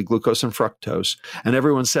 particularly glucose and fructose. And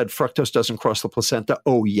everyone said fructose doesn't cross the placenta.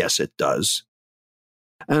 Oh, yes, it does.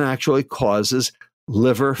 And actually causes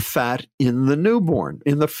liver fat in the newborn,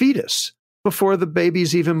 in the fetus, before the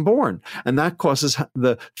baby's even born. And that causes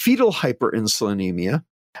the fetal hyperinsulinemia,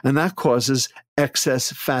 and that causes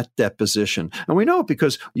excess fat deposition. And we know it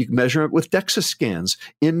because you can measure it with DEXA scans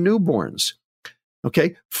in newborns.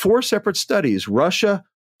 Okay, 4 separate studies, Russia,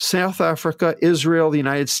 South Africa, Israel, the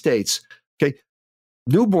United States. Okay,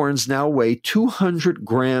 newborns now weigh 200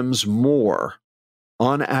 grams more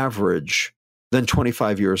on average than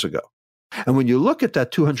 25 years ago. And when you look at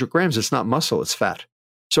that 200 grams, it's not muscle, it's fat.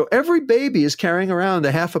 So every baby is carrying around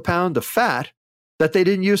a half a pound of fat that they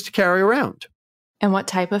didn't used to carry around. And what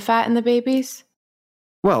type of fat in the babies?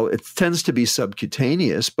 Well, it tends to be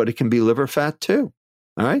subcutaneous, but it can be liver fat too.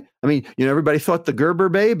 All right. I mean, everybody thought the Gerber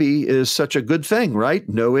baby is such a good thing, right?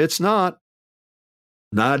 No, it's not.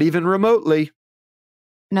 Not even remotely.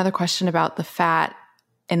 Another question about the fat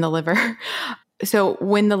in the liver. So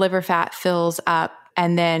when the liver fat fills up,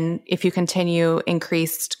 and then if you continue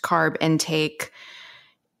increased carb intake,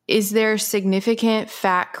 is there significant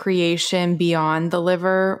fat creation beyond the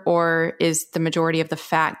liver, or is the majority of the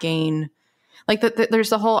fat gain? Like there's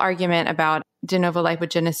the whole argument about de novo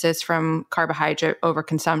lipogenesis from carbohydrate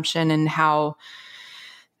overconsumption and how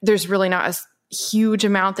there's really not a huge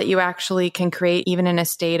amount that you actually can create even in a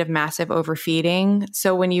state of massive overfeeding.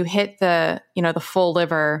 So when you hit the full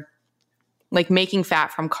liver, like making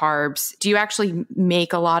fat from carbs, do you actually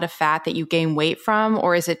make a lot of fat that you gain weight from?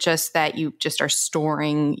 Or is it just that you just are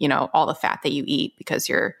storing, all the fat that you eat because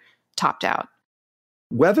you're topped out?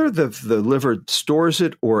 Whether the liver stores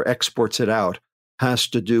it or exports it out has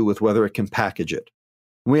to do with whether it can package it.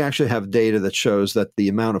 We actually have data that shows that the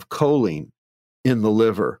amount of choline in the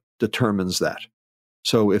liver determines that.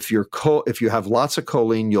 So if you have lots of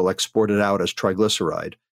choline, you'll export it out as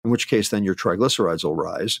triglyceride, in which case then your triglycerides will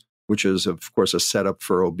rise, which is, of course, a setup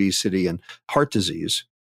for obesity and heart disease,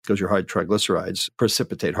 because your high triglycerides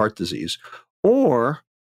precipitate heart disease. Or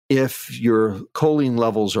if your choline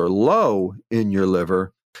levels are low in your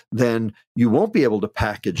liver, then you won't be able to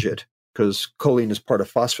package it, because choline is part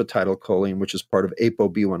of phosphatidylcholine, which is part of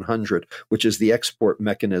ApoB100, which is the export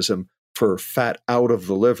mechanism for fat out of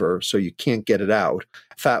the liver, so you can't get it out.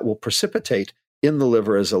 Fat will precipitate in the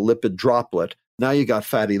liver as a lipid droplet. Now you got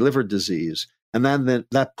fatty liver disease, and then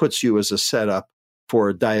that puts you as a setup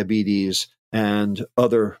for diabetes and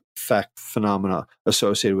other fat phenomena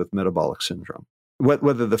associated with metabolic syndrome.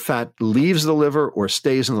 Whether the fat leaves the liver or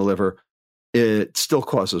stays in the liver, it still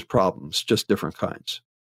causes problems, just different kinds.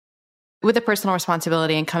 With the personal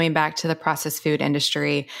responsibility and coming back to the processed food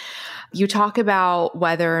industry, you talk about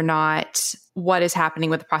whether or not what is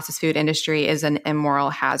happening with the processed food industry is an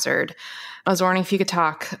immoral hazard. I was wondering if you could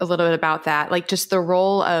talk a little bit about that, like just the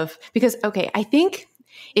role of, because, okay, I think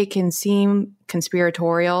it can seem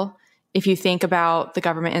conspiratorial if you think about the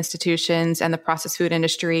government institutions and the processed food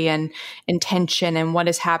industry and intention and what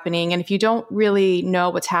is happening. And if you don't really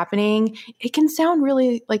know what's happening, it can sound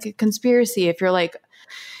really like a conspiracy if you're like,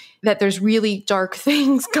 that there's really dark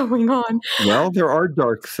things going on. Well, there are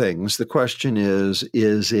dark things. The question is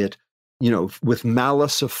it, with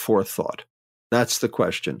malice of forethought? That's the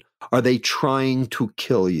question. Are they trying to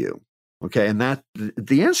kill you? Okay. And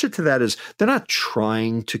the answer to that is they're not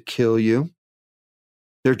trying to kill you.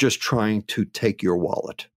 They're just trying to take your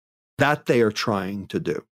wallet. That they are trying to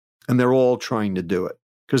do. And they're all trying to do it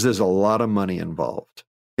because there's a lot of money involved.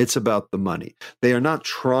 It's about the money. They are not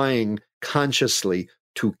trying consciously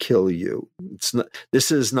to kill you.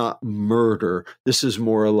 This is not murder. This is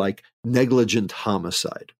more like negligent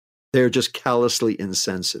homicide. They're just callously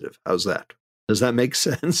insensitive. How's that? Does that make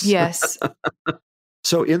sense? Yes.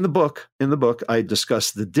 So in the book, I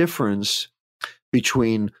discuss the difference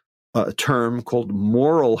between a term called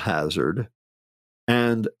moral hazard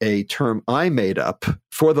and a term I made up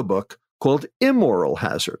for the book called immoral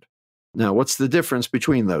hazard. Now, what's the difference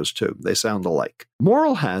between those two? They sound alike.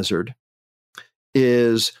 Moral hazard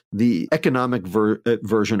is the economic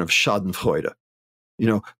version of Schadenfreude,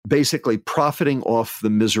 basically profiting off the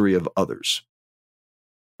misery of others,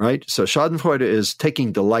 right? So Schadenfreude is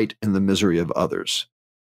taking delight in the misery of others,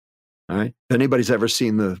 all right? If anybody's ever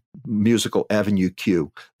seen the musical Avenue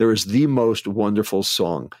Q, there is the most wonderful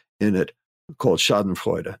song in it called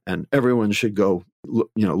Schadenfreude, and everyone should go,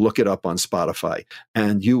 look it up on Spotify,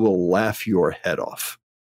 and you will laugh your head off.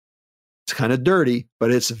 It's kind of dirty,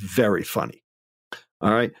 but it's very funny.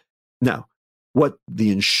 All right. Now, what the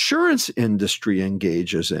insurance industry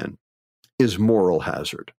engages in is moral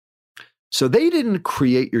hazard. So they didn't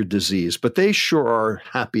create your disease, but they sure are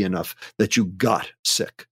happy enough that you got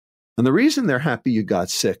sick. And the reason they're happy you got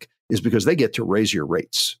sick is because they get to raise your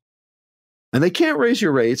rates. And they can't raise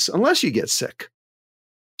your rates unless you get sick.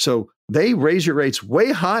 So they raise your rates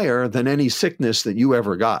way higher than any sickness that you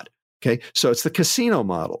ever got. Okay. So it's the casino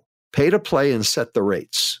model. Pay to play and set the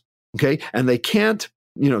rates. Okay. And they can't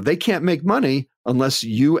make money unless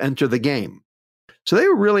you enter the game. So they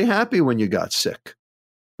were really happy when you got sick.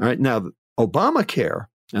 All right. Now, Obamacare,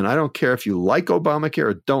 and I don't care if you like Obamacare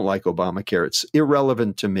or don't like Obamacare, it's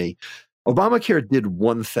irrelevant to me. Obamacare did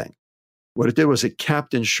one thing. What it did was it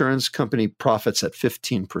capped insurance company profits at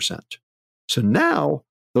 15%. So now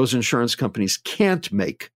those insurance companies can't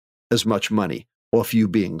make as much money off you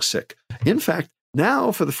being sick. In fact,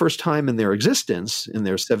 now, for the first time in their existence, in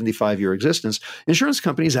their 75-year existence, insurance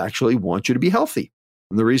companies actually want you to be healthy.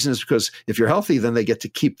 And the reason is because if you're healthy, then they get to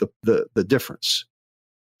keep the difference.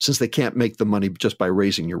 since they can't make the money just by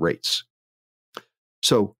raising your rates.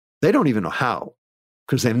 So they don't even know how,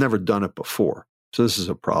 because they've never done it before. So this is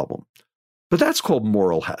a problem. But that's called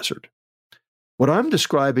moral hazard. What I'm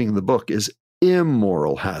describing in the book is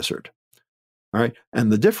immoral hazard. All right.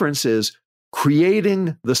 And the difference is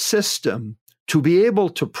creating the system to be able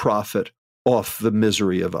to profit off the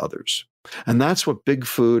misery of others. And that's what big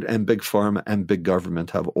food and big pharma and big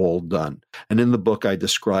government have all done. And in the book, I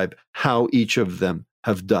describe how each of them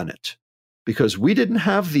have done it. Because we didn't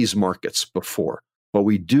have these markets before, but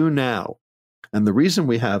we do now. And the reason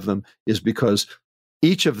we have them is because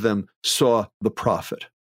each of them saw the profit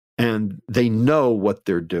and they know what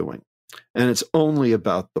they're doing. And it's only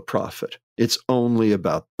about the profit. It's only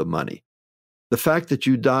about the money. The fact that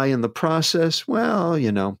you die in the process, well,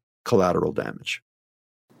 collateral damage.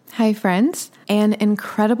 Hi, friends. An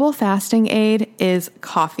incredible fasting aid is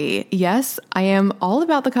coffee. Yes, I am all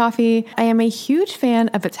about the coffee. I am a huge fan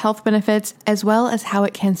of its health benefits, as well as how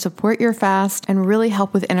it can support your fast and really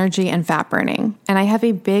help with energy and fat burning. And I have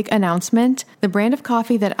a big announcement. The brand of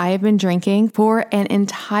coffee that I have been drinking for an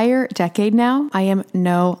entire decade now, I am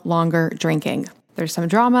no longer drinking. There's some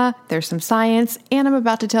drama, there's some science, and I'm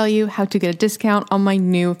about to tell you how to get a discount on my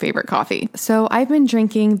new favorite coffee. So I've been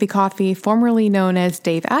drinking the coffee formerly known as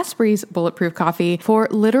Dave Asprey's Bulletproof Coffee for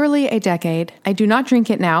literally a decade. I do not drink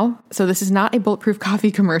it now, so this is not a Bulletproof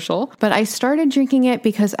Coffee commercial, but I started drinking it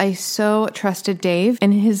because I so trusted Dave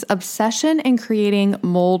and his obsession in creating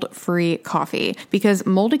mold-free coffee, because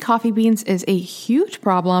moldy coffee beans is a huge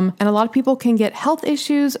problem, and a lot of people can get health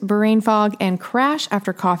issues, brain fog, and crash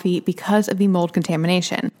after coffee because of the mold contamination.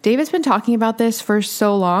 Dave has been talking about this for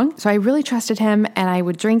so long, so I really trusted him, and I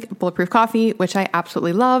would drink Bulletproof Coffee, which I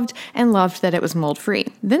absolutely loved, and loved that it was mold-free.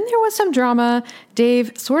 Then there was some drama.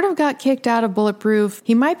 Dave sort of got kicked out of Bulletproof.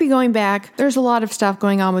 He might be going back. There's a lot of stuff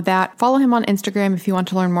going on with that. Follow him on Instagram if you want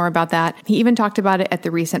to learn more about that. He even talked about it at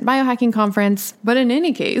the recent biohacking conference. But in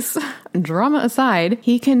any case, drama aside,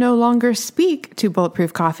 he can no longer speak to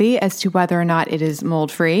Bulletproof Coffee as to whether or not it is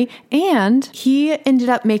mold-free, and he ended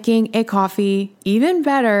up making a coffee even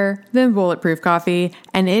better than Bulletproof Coffee,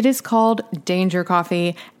 and it is called Danger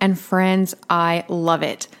Coffee. And friends, I love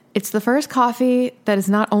it. It's the first coffee that is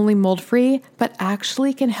not only mold-free, but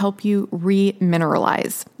actually can help you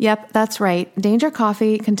re-mineralize. Yep, that's right. Danger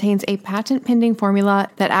Coffee contains a patent-pending formula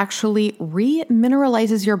that actually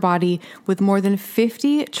re-mineralizes your body with more than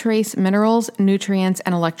 50 trace minerals, nutrients,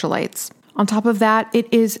 and electrolytes. On top of that, it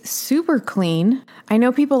is super clean. I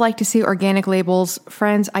know people like to see organic labels.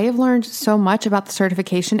 Friends, I have learned so much about the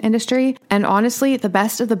certification industry, and honestly, the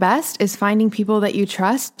best of the best is finding people that you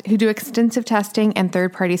trust who do extensive testing and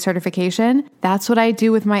third-party certification. That's what I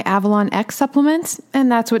do with my Avalon X supplements, and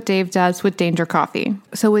that's what Dave does with Danger Coffee.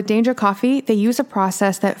 So with Danger Coffee, they use a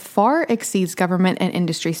process that far exceeds government and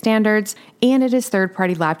industry standards, and it is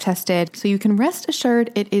third-party lab tested, so you can rest assured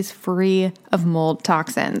it is free of mold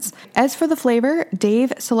toxins. As for the flavor,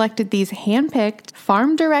 Dave selected these hand-picked,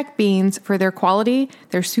 farm-direct beans for their quality,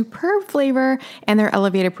 their superb flavor, and their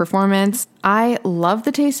elevated performance. I love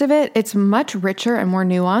the taste of it. It's much richer and more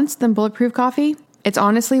nuanced than Bulletproof Coffee. It's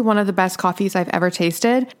honestly one of the best coffees I've ever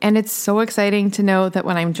tasted, and it's so exciting to know that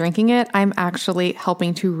when I'm drinking it, I'm actually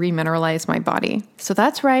helping to remineralize my body. So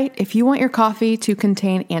that's right, if you want your coffee to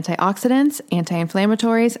contain antioxidants,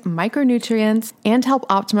 anti-inflammatories, micronutrients, and help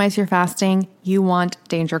optimize your fasting, you want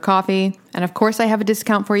Danger Coffee. And of course, I have a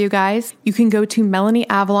discount for you guys. You can go to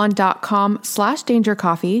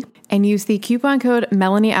melanieavalon.com/dangercoffee and use the coupon code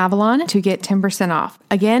MelanieAvalon to get 10% off.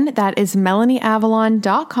 Again, that is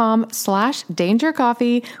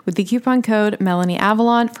melanieavalon.com/dangercoffee with the coupon code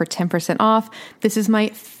MelanieAvalon for 10% off. This is my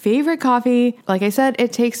favorite coffee. Like I said,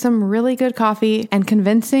 it takes some really good coffee and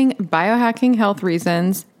convincing biohacking health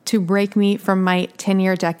reasons to break me from my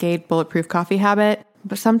 10-year decade Bulletproof Coffee habit.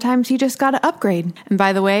 But sometimes you just gotta upgrade. And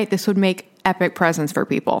by the way, this would make epic presents for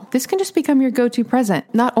people. This can just become your go-to present.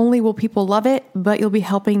 Not only will people love it, but you'll be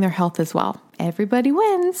helping their health as well. Everybody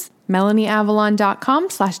wins.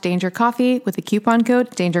 melanieavalon.com/dangercoffee with the coupon code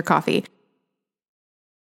dangercoffee.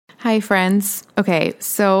 Hi, friends. Okay,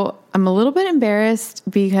 so I'm a little bit embarrassed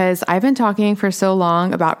because I've been talking for so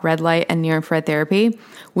long about red light and near-infrared therapy,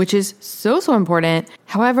 which is so important.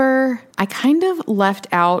 However, I kind of left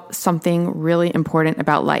out something really important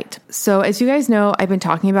about light. So as you guys know, I've been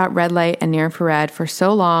talking about red light and near-infrared for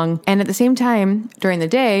so long. And at the same time, during the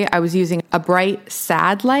day, I was using a bright,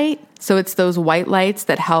 sad light So it's those white lights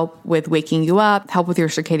that help with waking you up, help with your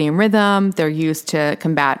circadian rhythm. They're used to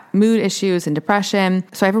combat mood issues and depression.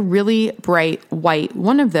 So I have a really bright white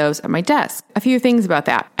one of those at my desk. A few things about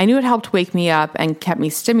that. I knew it helped wake me up and kept me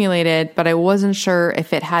stimulated, but I wasn't sure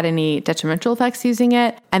if it had any detrimental effects using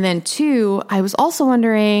it. And then 2, I was also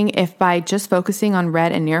wondering if by just focusing on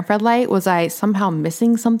red and near-infrared light, was I somehow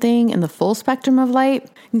missing something in the full spectrum of light?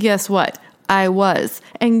 Guess what? I was.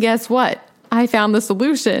 And guess what? I found the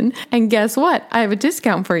solution. And guess what? I have a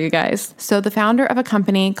discount for you guys. So the founder of a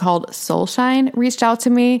company called Soulshine reached out to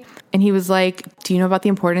me and he was like, do you know about the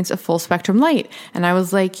importance of full spectrum light? And I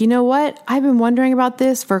was like, you know what? I've been wondering about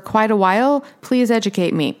this for quite a while. Please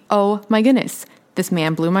educate me. Oh my goodness. This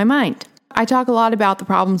man blew my mind. I talk a lot about the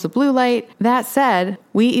problems of blue light. That said,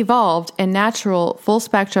 we evolved in natural full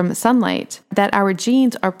spectrum sunlight that our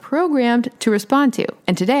genes are programmed to respond to.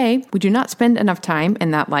 And today, we do not spend enough time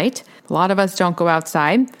in that light. A lot of us don't go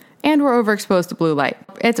outside, and we're overexposed to blue light.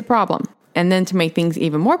 It's a problem. And then to make things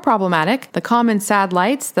even more problematic, the common sad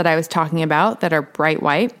lights that I was talking about that are bright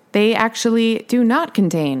white, they actually do not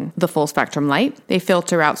contain the full spectrum light. They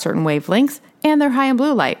filter out certain wavelengths, and they're high in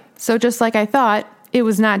blue light. So just like I thought, it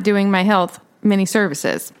was not doing my health many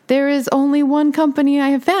services. There is only one company I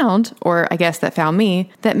have found, or I guess that found me,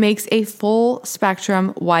 that makes a full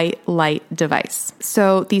spectrum white light device.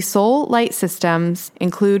 So the Soul light systems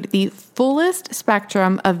include the fullest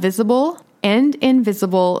spectrum of visible and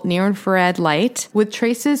invisible near-infrared light with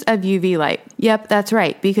traces of UV light. Yep, that's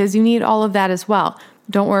right, because you need all of that as well.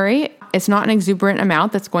 Don't worry, it's not an exuberant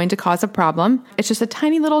amount that's going to cause a problem. It's just a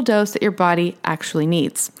tiny little dose that your body actually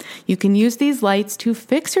needs. You can use these lights to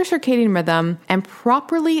fix your circadian rhythm and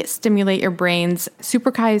properly stimulate your brain's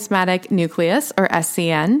suprachiasmatic nucleus, or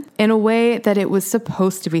SCN, in a way that it was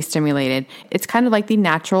supposed to be stimulated. It's kind of like the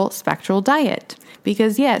natural spectral diet.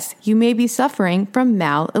 Because yes, you may be suffering from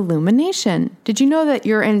malillumination. Did you know that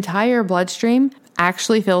your entire bloodstream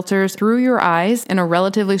actually filters through your eyes in a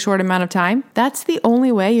relatively short amount of time? That's the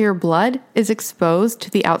only way your blood is exposed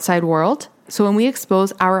to the outside world. So when we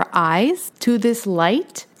expose our eyes to this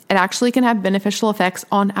light, it actually can have beneficial effects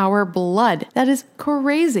on our blood. That is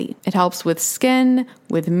crazy. It helps with skin,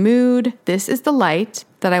 with mood. This is the light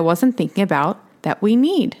that I wasn't thinking about that we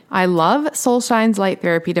need. I love Soulshine's light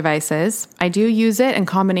therapy devices. I do use it in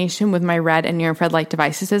combination with my red and near-infrared light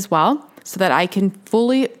devices as well, so that I can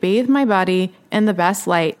fully bathe my body in the best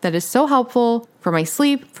light that is so helpful for my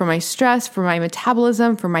sleep, for my stress, for my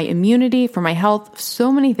metabolism, for my immunity, for my health,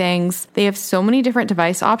 so many things. They have so many different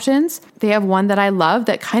device options. They have one that I love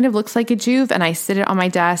that kind of looks like a Juve, and I sit it on my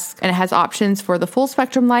desk, and it has options for the full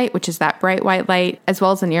spectrum light, which is that bright white light, as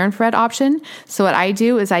well as the near-infrared option. So what I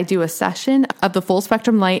do is I do a session of the full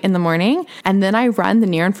spectrum light in the morning, and then I run the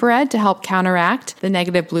near-infrared to help counteract the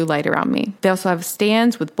negative blue light around me. They also have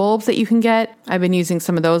stands with bulbs that you can get. I've been using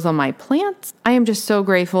some of those on my plants. I am just so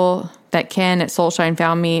grateful that Ken at Soulshine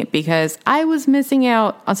found me, because I was missing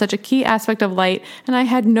out on such a key aspect of light and I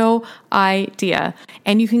had no idea.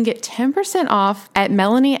 And you can get 10% off at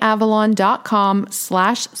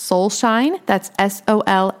melanieavalon.com/soulshine. That's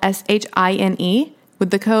SOLSHINE. with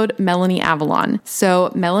the code MelanieAvalon.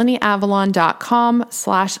 So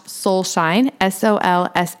melanieavalon.com/soulshine,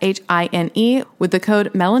 SOLSHINE, with the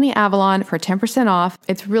code MelanieAvalon for 10% off.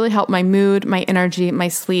 It's really helped my mood, my energy, my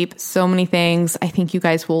sleep, so many things. I think you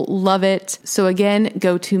guys will love it. So again,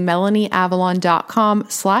 go to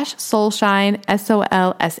melanieavalon.com/soulshine,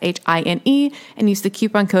 SOLSHINE, and use the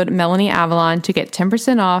coupon code MelanieAvalon to get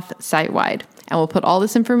 10% off site-wide. And we'll put all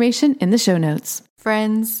this information in the show notes.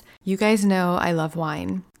 Friends, you guys know I love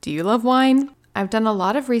wine. Do you love wine? I've done a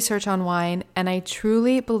lot of research on wine, and I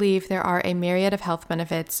truly believe there are a myriad of health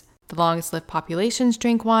benefits. The longest lived populations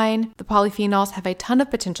drink wine. The polyphenols have a ton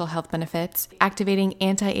of potential health benefits, activating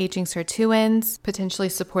anti-aging sirtuins, potentially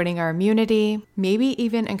supporting our immunity, maybe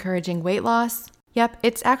even encouraging weight loss. Yep,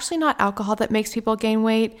 it's actually not alcohol that makes people gain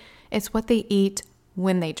weight. It's what they eat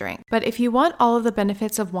when they drink. But if you want all of the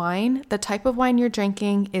benefits of wine, the type of wine you're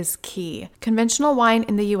drinking is key. Conventional wine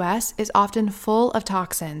in the US is often full of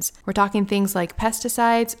toxins. We're talking things like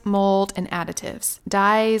pesticides, mold, and additives,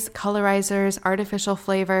 dyes, colorizers, artificial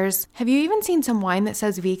flavors. Have you even seen some wine that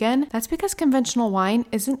says vegan? That's because conventional wine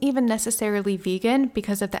isn't even necessarily vegan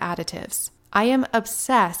because of the additives. I am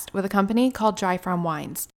obsessed with a company called Dry Farm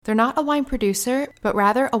Wines. They're not a wine producer, but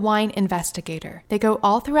rather a wine investigator. They go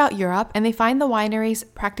all throughout Europe and they find the wineries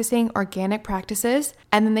practicing organic practices,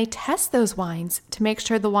 and then they test those wines to make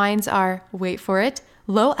sure the wines are, wait for it,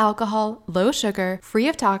 low alcohol, low sugar, free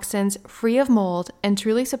of toxins, free of mold, and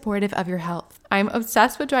truly supportive of your health. I'm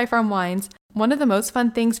obsessed with Dry Farm Wines. One of the most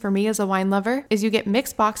fun things for me as a wine lover is you get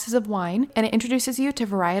mixed boxes of wine, and it introduces you to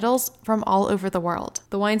varietals from all over the world.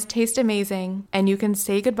 The wines taste amazing, and you can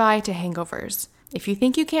say goodbye to hangovers. If you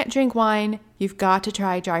think you can't drink wine, you've got to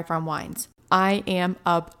try Dry Farm wines. I am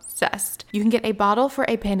obsessed. You can get a bottle for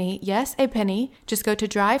a penny. Yes, a penny. Just go to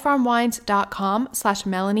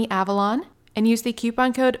dryfarmwines.com/MelanieAvalon and use the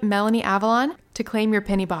coupon code MelanieAvalon to claim your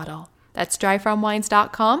penny bottle. That's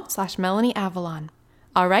dryfarmwines.com/MelanieAvalon.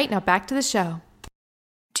 All right, now back to the show.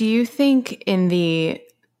 Do you think in the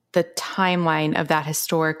timeline of that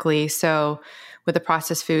historically, so with the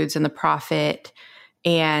processed foods and the profit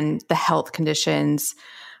and the health conditions,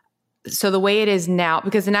 so the way it is now,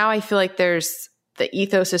 because now I feel like the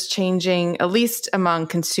ethos is changing, at least among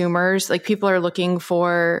consumers. Like people are looking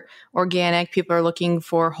for organic, people are looking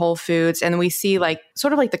for whole foods, and we see like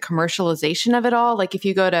sort of like the commercialization of it all. Like if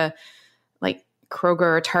you go to like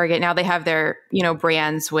Kroger or Target, now they have their,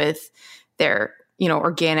 brands with their,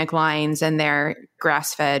 organic lines and their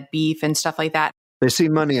grass-fed beef and stuff like that. They see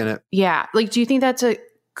money in it. Yeah. Like, do you think that's a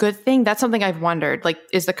good thing? That's something I've wondered. Like,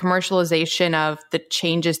 is the commercialization of the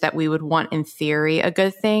changes that we would want in theory a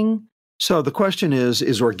good thing? So the question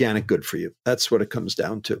is organic good for you? That's what it comes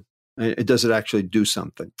down to. Does it actually do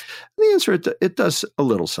something? And the answer, it does a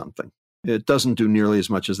little something. It doesn't do nearly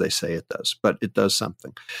as much as they say it does, but it does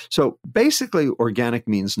something. So basically, organic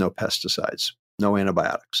means no pesticides, no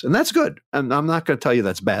antibiotics. And that's good. And I'm not going to tell you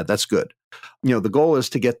that's bad. That's good. The goal is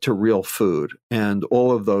to get to real food. And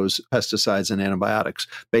all of those pesticides and antibiotics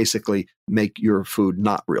basically make your food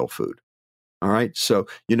not real food. All right. So,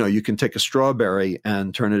 you can take a strawberry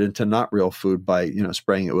and turn it into not real food by,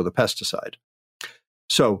 spraying it with a pesticide.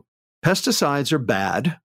 So pesticides are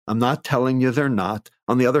bad. I'm not telling you they're not.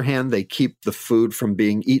 On the other hand, they keep the food from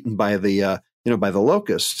being eaten by the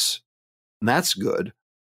locusts. And that's good.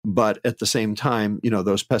 But at the same time,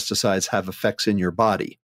 those pesticides have effects in your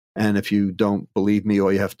body. And if you don't believe me,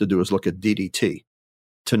 all you have to do is look at DDT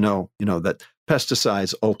to know, that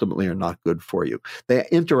pesticides ultimately are not good for you. They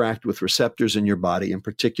interact with receptors in your body, in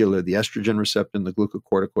particular the estrogen receptor and the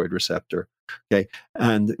glucocorticoid receptor. Okay.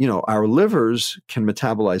 And, our livers can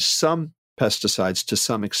metabolize some pesticides to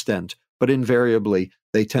some extent, but invariably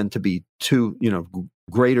they tend to be too,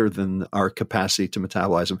 greater than our capacity to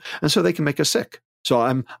metabolize them. And so they can make us sick.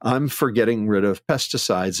 So I'm for getting rid of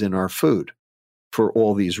pesticides in our food for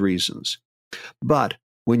all these reasons. But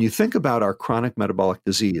when you think about our chronic metabolic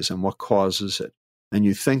disease and what causes it, and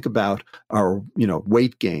you think about our,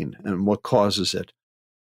 weight gain and what causes it,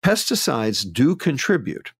 pesticides do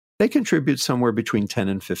contribute. They contribute somewhere between 10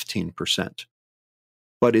 and 15%.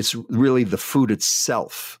 But it's really the food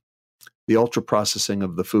itself, the ultra processing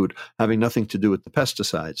of the food, having nothing to do with the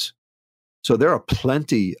pesticides. So there are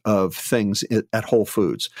plenty of things at Whole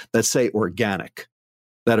Foods that say organic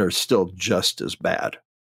that are still just as bad.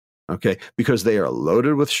 Okay, because they are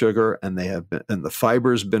loaded with sugar and and the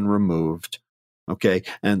fiber's been removed. Okay,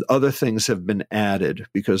 and other things have been added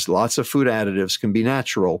because lots of food additives can be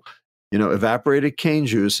natural. Evaporated cane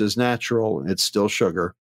juice is natural; it's still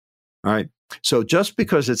sugar. All right. So just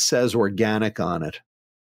because it says organic on it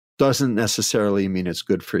doesn't necessarily mean it's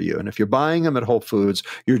good for you. And if you're buying them at Whole Foods,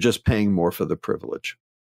 you're just paying more for the privilege.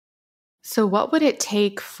 So what would it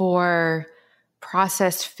take for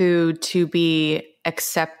processed food to be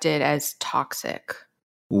accepted as toxic?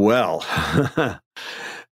 Well,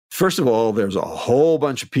 first of all, there's a whole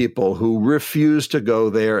bunch of people who refuse to go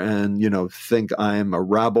there and, think I'm a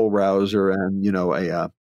rabble rouser and,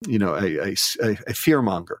 a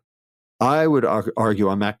fearmonger. I would argue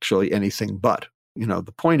I'm actually anything but.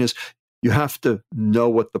 The point is you have to know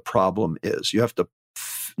what the problem is. You have to,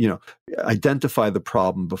 identify the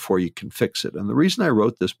problem before you can fix it. And the reason I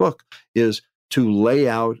wrote this book is to lay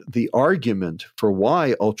out the argument for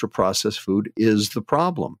why ultra-processed food is the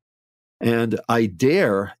problem. And I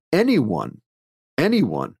dare anyone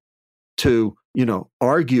to,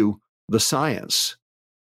 argue the science.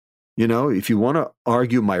 If you want to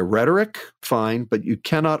argue my rhetoric, fine, but you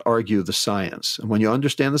cannot argue the science. And when you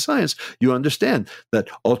understand the science, you understand that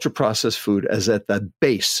ultra-processed food is at the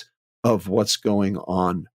base of what's going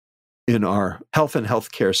on in our health and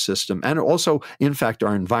healthcare system, and also, in fact,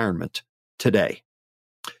 our environment today.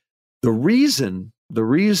 The reason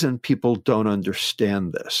people don't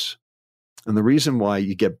understand this, and the reason why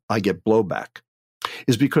I get blowback,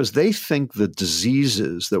 is because they think the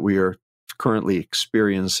diseases that we are currently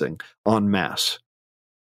experiencing en masse,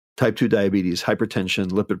 type 2 diabetes, hypertension,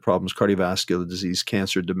 lipid problems, cardiovascular disease,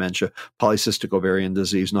 cancer, dementia, polycystic ovarian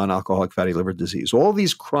disease, non-alcoholic fatty liver disease, all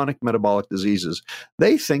these chronic metabolic diseases,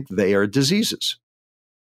 they think they are diseases.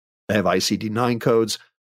 They have ICD-9 codes.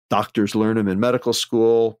 Doctors learn them in medical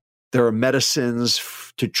school. there are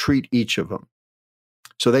medicines to treat each of them.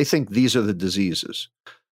 So they think these are the diseases.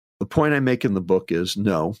 The point I make in the book is,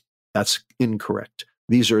 no, that's incorrect.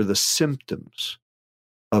 These are the symptoms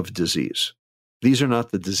of disease. These are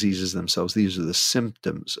not the diseases themselves. These are the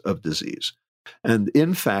symptoms of disease. And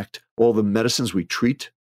in fact, all the medicines we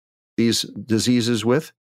treat these diseases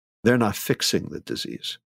with, they're not fixing the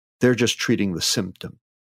disease. They're just treating the symptom.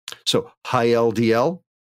 So high LDL,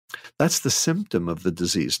 that's the symptom of the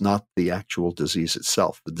disease, not the actual disease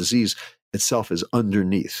itself. The disease itself is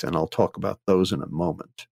underneath, and I'll talk about those in a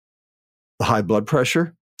moment. The high blood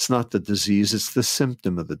pressure, it's not the disease, it's the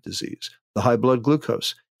symptom of the disease. The high blood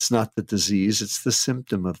glucose, it's not the disease, it's the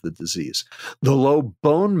symptom of the disease. The low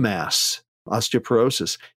bone mass,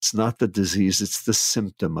 osteoporosis, it's not the disease, it's the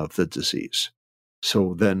symptom of the disease.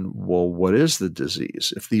 So then, well, what is the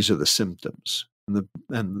disease if these are the symptoms?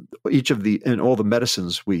 And all the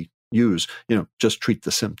medicines we use, just treat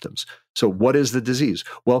the symptoms. So what is the disease?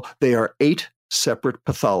 Well, they are 8 separate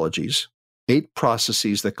pathologies, 8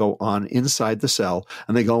 processes that go on inside the cell,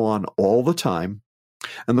 and they go on all the time.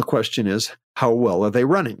 And the question is, how well are they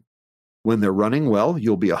running? When they're running well,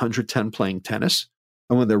 you'll be 110 playing tennis.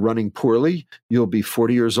 And when they're running poorly, you'll be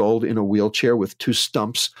 40 years old in a wheelchair with 2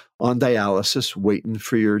 stumps on dialysis waiting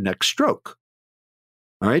for your next stroke.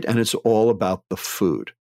 All right? And it's all about the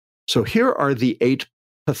food. So here are the 8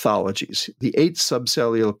 pathologies, the 8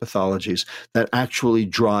 subcellular pathologies that actually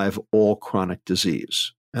drive all chronic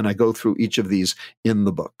disease. And I go through each of these in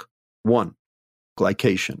the book. 1,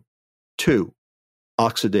 glycation. 2,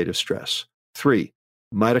 oxidative stress. 3,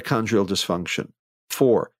 mitochondrial dysfunction.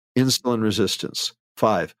 4, insulin resistance.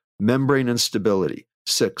 5, membrane instability.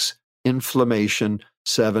 6, inflammation.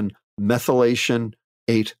 7, methylation.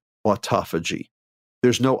 8, autophagy.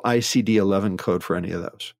 There's no ICD-11 code for any of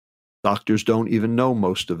those. Doctors don't even know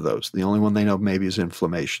most of those. The only one they know maybe is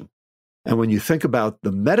inflammation. And when you think about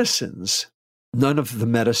the medicines, none of the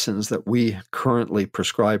medicines that we currently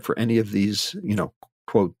prescribe for any of these,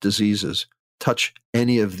 quote, diseases touch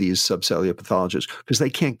any of these subcellular pathologies because they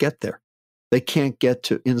can't get there. They can't get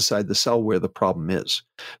to inside the cell where the problem is.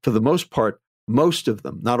 For the most part, most of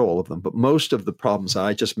them, not all of them, but most of the problems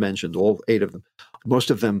I just mentioned, all 8 of them, most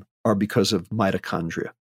of them are because of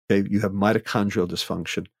mitochondria. Okay? You have mitochondrial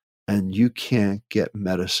dysfunction, and you can't get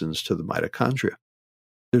medicines to the mitochondria.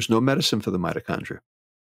 There's no medicine for the mitochondria.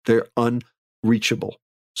 They're unreachable.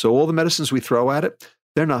 So all the medicines we throw at it,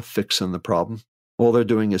 they're not fixing the problem. All they're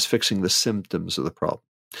doing is fixing the symptoms of the problem.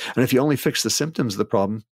 And if you only fix the symptoms of the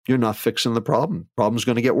problem, you're not fixing the problem. The problem's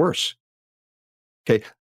going to get worse. Okay,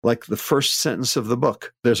 like the first sentence of the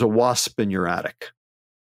book, there's a wasp in your attic.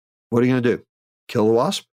 What are you going to do? Kill the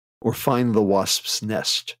wasp or find the wasp's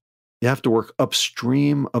nest? You have to work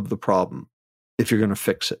upstream of the problem if you're going to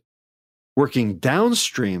fix it. Working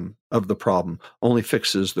downstream of the problem only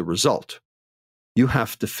fixes the result. You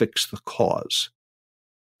have to fix the cause.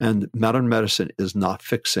 And modern medicine is not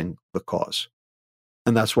fixing the cause.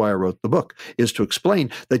 And that's why I wrote the book, is to explain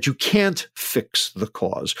that you can't fix the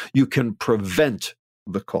cause. You can prevent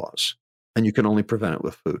the cause. And you can only prevent it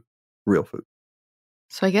with food, real food.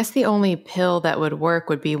 So I guess the only pill that would work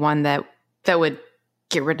would be one that would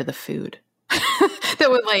get rid of the food. That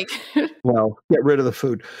would Well, get rid of the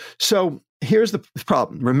food. So here's the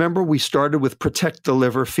problem. Remember, we started with protect the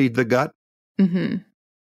liver, feed the gut? Mm-hmm.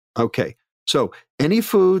 Okay. So any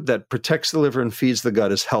food that protects the liver and feeds the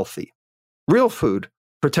gut is healthy. Real food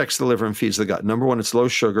protects the liver and feeds the gut. Number one, it's low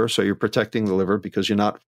sugar, so you're protecting the liver because you're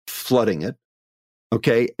not flooding it.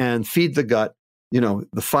 Okay. And feed the gut,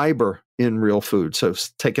 the fiber in real food. So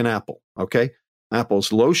take an apple. Okay.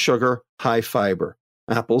 Apple's low sugar, high fiber.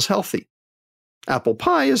 Apple's healthy. Apple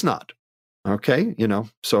pie is not. Okay.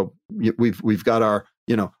 So we've got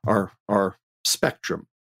our spectrum.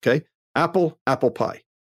 Okay. Apple pie,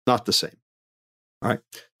 not the same. All right.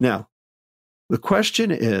 Now, the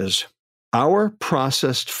question is, our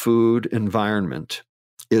processed food environment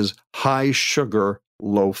is high sugar,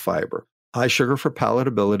 low fiber. High sugar for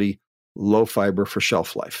palatability, low fiber for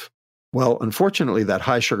shelf life. Well, unfortunately, that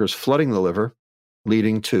high sugar is flooding the liver,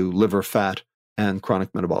 leading to liver fat and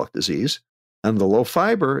chronic metabolic disease. And the low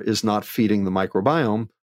fiber is not feeding the microbiome,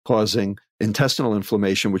 causing intestinal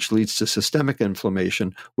inflammation, which leads to systemic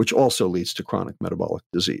inflammation, which also leads to chronic metabolic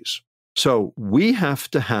disease. So we have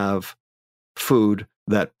to have food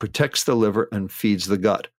that protects the liver and feeds the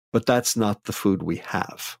gut, but that's not the food we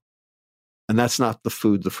have. And that's not the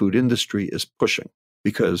food industry is pushing,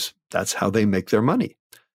 because that's how they make their money.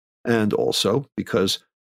 And also because,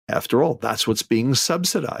 after all, that's what's being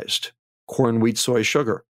subsidized. Corn, wheat, soy,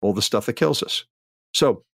 sugar, all the stuff that kills us.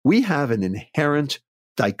 So we have an inherent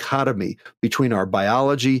dichotomy between our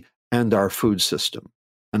biology and our food system.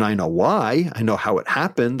 And I know why. I know how it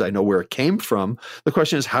happened. I know where it came from. The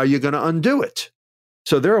question is, how are you going to undo it?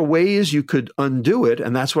 So there are ways you could undo it,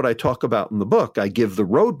 and that's what I talk about in the book. I give the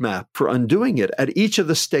roadmap for undoing it at each of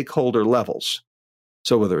the stakeholder levels.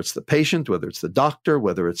 So whether it's the patient, whether it's the doctor,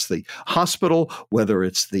 whether it's the hospital, whether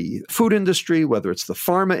it's the food industry, whether it's the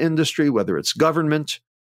pharma industry, whether it's government,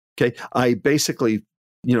 okay, I basically,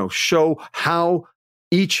 show how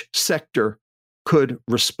each sector could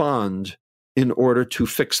respond in order to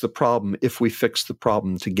fix the problem if we fix the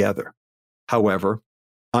problem together. However,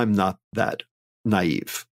 I'm not that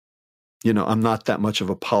naive. I'm not that much of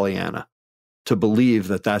a Pollyanna to believe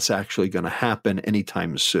that that's actually going to happen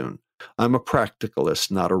anytime soon. I'm a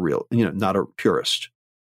practicalist, not a purist.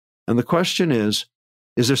 And the question is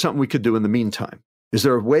there something we could do in the meantime? Is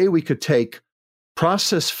there a way we could take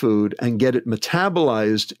processed food and get it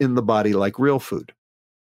metabolized in the body like real food?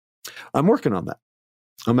 I'm working on that.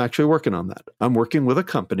 I'm actually working on that. I'm working with a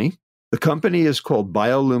company. The company is called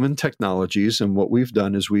Biolumin Technologies, and what we've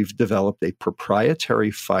done is we've developed a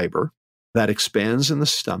proprietary fiber that expands in the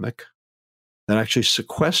stomach that actually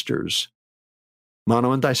sequesters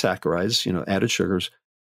mono and disaccharides, added sugars,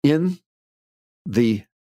 in the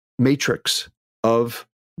matrix of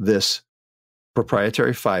this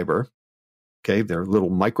proprietary fiber. Okay, they're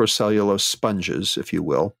little microcellulose sponges, if you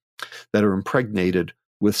will, that are impregnated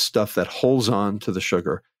with stuff that holds on to the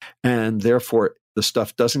sugar, and therefore the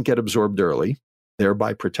stuff doesn't get absorbed early,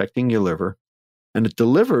 thereby protecting your liver, and it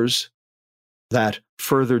delivers that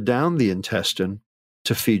further down the intestine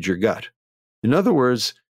to feed your gut. In other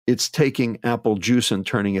words, it's taking apple juice and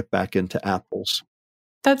turning it back into apples.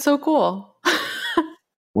 That's so cool.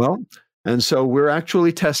 Well, and so we're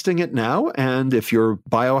actually testing it now. And if your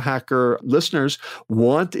biohacker listeners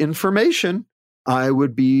want information, I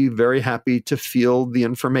would be very happy to field the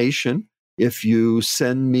information. If you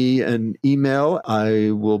send me an email,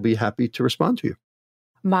 I will be happy to respond to you.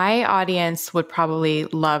 My audience would probably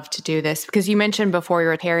love to do this because you mentioned before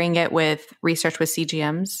you're pairing it with research with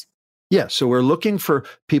CGMs. Yeah, so we're looking for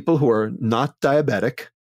people who are not diabetic.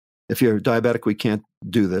 If you're diabetic, we can't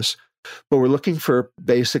do this. But we're looking for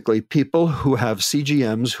basically people who have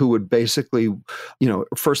CGMs who would basically,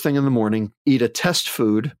 first thing in the morning, eat a test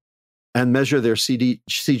food and measure their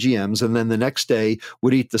CGMs, and then the next day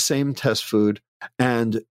would eat the same test food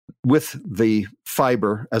and with the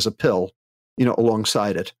fiber as a pill,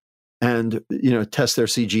 alongside it, and test their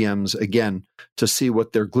CGMs again to see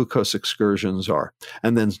what their glucose excursions are,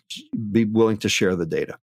 and then be willing to share the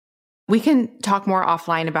data. We can talk more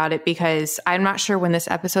offline about it because I'm not sure when this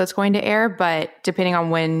episode is going to air, but depending on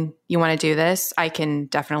when you want to do this, I can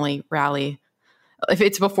definitely rally. If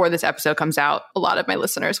it's before this episode comes out, a lot of my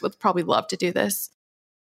listeners would probably love to do this.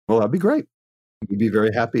 Well, that'd be great. We'd be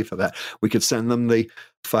very happy for that. We could send them the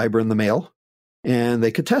fiber in the mail and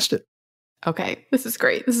they could test it. Okay, this is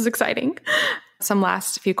great. This is exciting. Some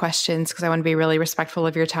last few questions because I want to be really respectful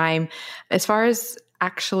of your time. As far as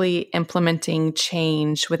actually implementing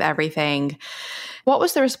change with everything, what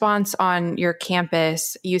was the response on your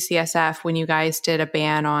campus, UCSF, when you guys did a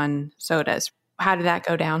ban on sodas? How did that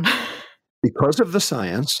go down? Because of the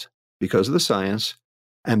science,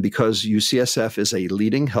 and because UCSF is a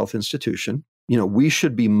leading health institution, we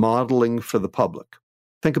should be modeling for the public.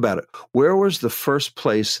 Think about it. Where was the first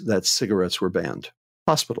place that cigarettes were banned?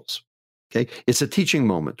 Hospitals. Okay. It's a teaching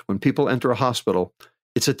moment. When people enter a hospital,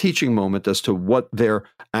 it's a teaching moment as to what their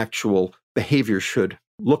actual behavior should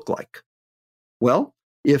look like. Well,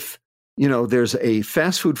 if, there's a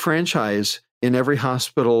fast food franchise in every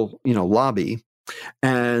hospital, lobby,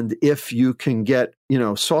 and if you can get,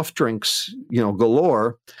 soft drinks,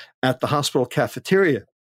 galore at the hospital cafeteria,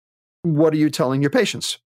 what are you telling your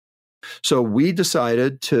patients? So we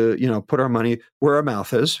decided to, put our money where our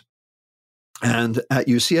mouth is. And at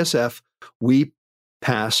UCSF, we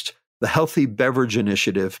passed the Healthy Beverage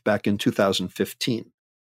Initiative back in 2015.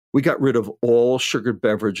 We got rid of all sugared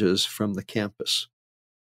beverages from the campus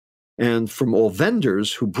and from all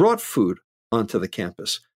vendors who brought food onto the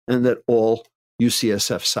campus, and at all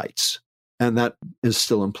UCSF sites. And that is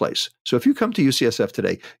still in place. So if you come to UCSF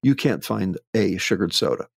today, you can't find a sugared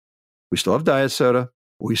soda. We still have diet soda.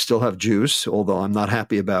 We still have juice, although I'm not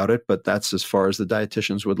happy about it, but that's as far as the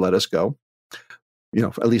dietitians would let us go,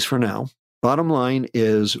 at least for now. Bottom line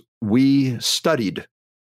is we studied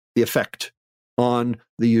the effect on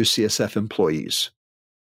the UCSF employees.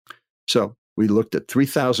 So we looked at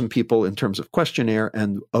 3,000 people in terms of questionnaire,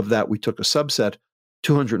 and of that we took a subset,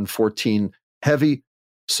 214 heavy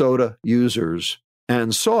soda users,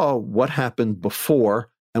 and saw what happened before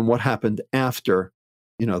and what happened after,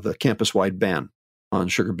 the campus-wide ban on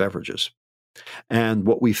sugar beverages. And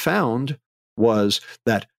what we found was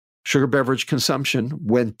that sugar beverage consumption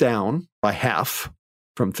went down by half,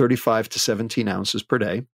 from 35 to 17 ounces per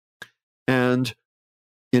day. And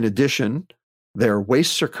in addition, their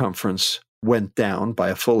waist circumference went down by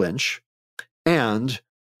a full inch, and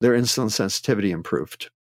their insulin sensitivity improved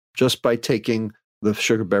just by taking the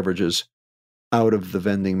sugar beverages out of the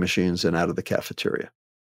vending machines and out of the cafeteria.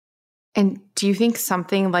 And do you think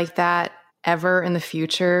something like that ever in the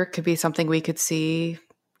future could be something we could see,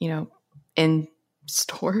 in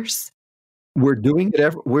stores? We're doing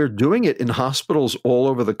it in hospitals all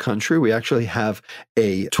over the country. We actually have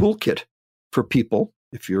a toolkit for people.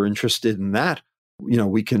 If you're interested in that,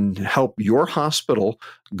 we can help your hospital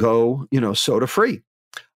go, soda free.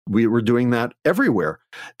 We're doing that everywhere.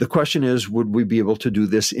 The question is, would we be able to do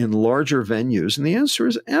this in larger venues? And the answer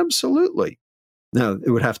is absolutely. Now, it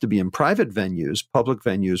would have to be in private venues. Public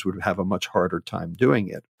venues would have a much harder time doing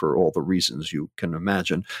it for all the reasons you can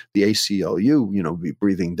imagine. The ACLU, would be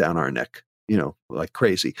breathing down our neck, like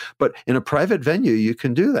crazy. But in a private venue, you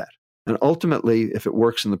can do that. And ultimately, if it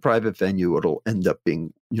works in the private venue, it'll end up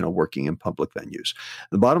being, working in public venues.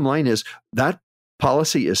 The bottom line is that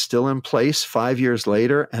policy is still in place 5 years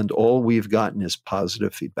later, and all we've gotten is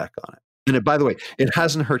positive feedback on it. And by the way, it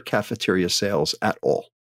hasn't hurt cafeteria sales at all.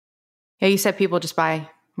 Yeah, you said people just buy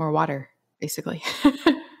more water, basically.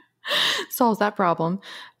 Solves that problem.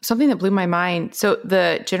 Something that blew my mind. So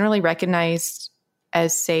the generally recognized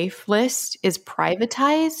as safe list is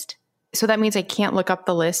privatized. So that means I can't look up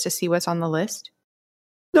the list to see what's on the list?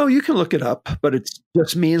 No, you can look it up, but it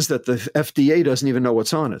just means that the FDA doesn't even know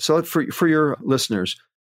what's on it. So for your listeners,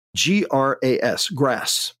 GRAS,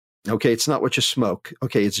 grass. Okay, it's not what you smoke.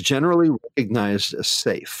 Okay, it's generally recognized as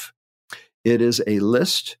safe. It is a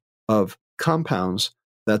list of compounds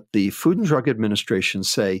that the Food and Drug Administration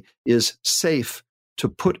say is safe to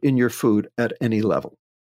put in your food at any level.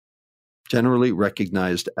 Generally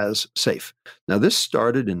recognized as safe. Now, this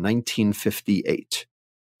started in 1958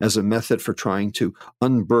 as a method for trying to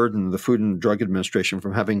unburden the Food and Drug Administration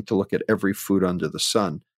from having to look at every food under the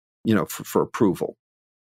sun, for approval.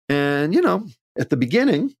 And, at the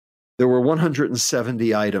beginning, there were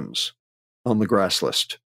 170 items on the GRAS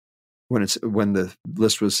list when the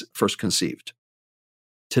list was first conceived.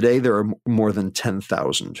 Today, there are more than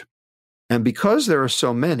 10,000. And because there are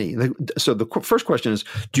so many, so the first question is,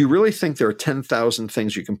 do you really think there are 10,000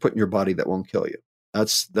 things you can put in your body that won't kill you?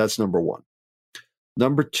 That's number one.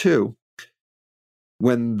 Number two,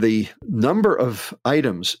 when the number of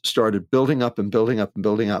items started building up and building up and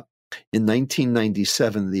building up, in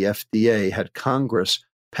 1997, the FDA had Congress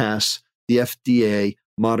pass the FDA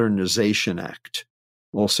Modernization Act,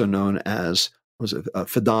 also known as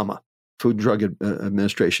FDAMA, Food and Drug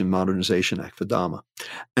Administration Modernization Act, FDAMA.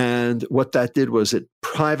 And what that did was it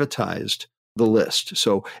privatized the list.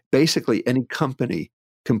 So basically, any company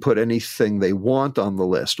can put anything they want on the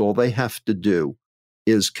list. All they have to do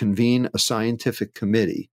is convene a scientific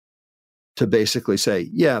committee to basically say,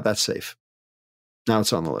 yeah, that's safe. Now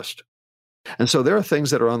it's on the list. And so there are things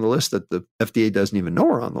that are on the list that the FDA doesn't even know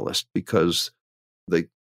are on the list because the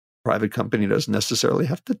private company doesn't necessarily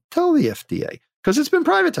have to tell the FDA because it's been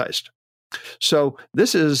privatized. So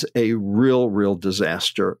this is a real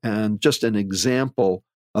disaster and just an example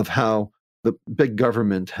of how the big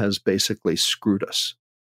government has basically screwed us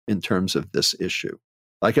in terms of this issue.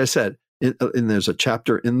 Like I said, and there's a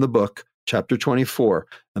chapter in the book, chapter 24,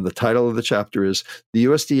 and the title of the chapter is The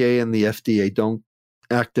USDA and the FDA Don't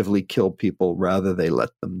Actively Kill People, Rather They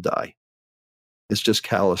Let Them Die. It's just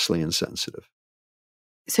callously insensitive.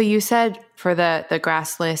 So you said for the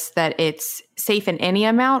GRAS list that it's safe in any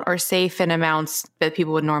amount or safe in amounts that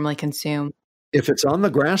people would normally consume? If it's on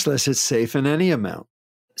the GRAS list, it's safe in any amount.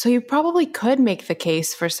 So you probably could make the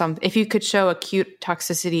case for if you could show acute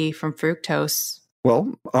toxicity from fructose.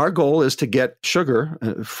 Well, our goal is to get sugar,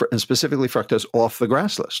 and specifically fructose, off the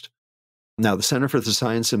GRAS list. Now, the Center for the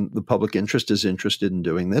Science and the Public Interest is interested in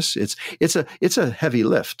doing this. It's a heavy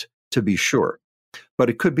lift, to be sure,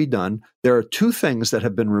 but it could be done. There are two things that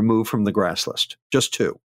have been removed from the GRAS list, just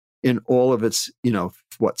two, in all of its,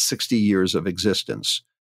 60 years of existence.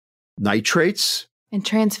 Nitrates. And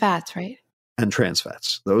trans fats, right? And trans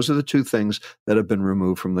fats. Those are the two things that have been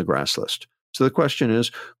removed from the GRAS list. So the question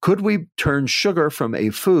is, could we turn sugar from a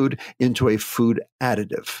food into a food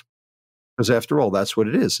additive? Because after all, that's what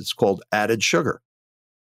it is. It's called added sugar.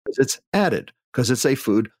 It's added because it's a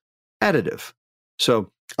food additive.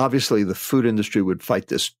 So obviously the food industry would fight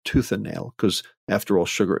this tooth and nail because after all,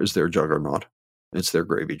 sugar is their juggernaut. It's their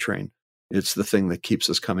gravy train. It's the thing that keeps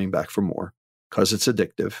us coming back for more because it's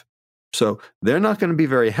addictive. So they're not going to be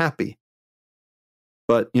very happy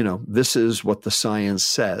But, this is what the science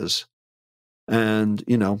says. And,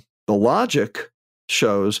 the logic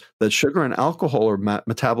shows that sugar and alcohol are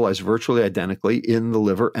metabolized virtually identically in the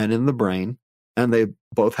liver and in the brain, and they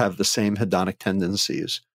both have the same hedonic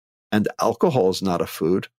tendencies. And alcohol is not a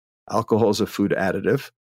food. Alcohol is a food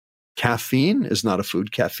additive. Caffeine is not a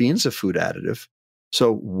food. Caffeine's a food additive.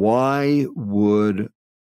 So why would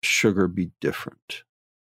sugar be different?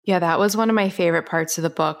 Yeah, that was one of my favorite parts of the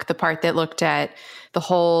book, the part that looked at the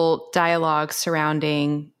whole dialogue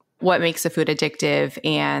surrounding what makes a food addictive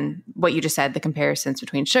and what you just said, the comparisons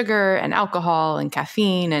between sugar and alcohol and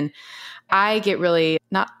caffeine. And I get really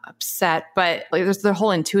not upset, but there's the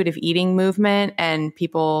whole intuitive eating movement, and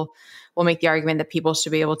people will make the argument that people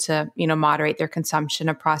should be able to, moderate their consumption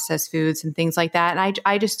of processed foods and things like that. And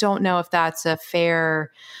I just don't know if that's a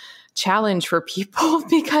fair challenge for people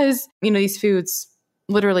because, these foods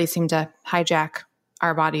literally seem to hijack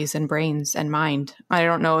our bodies and brains and mind. I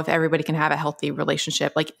don't know if everybody can have a healthy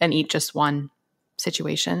relationship, and eat just one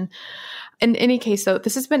situation. In any case, though,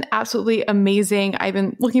 this has been absolutely amazing. I've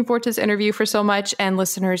been looking forward to this interview for so much. And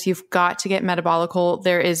listeners, you've got to get Metabolical.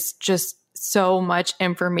 There is just so much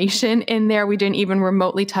information in there we didn't even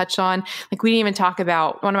remotely touch on. We didn't even talk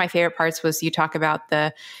about, one of my favorite parts was you talk about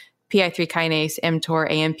the PI3 kinase, mTOR,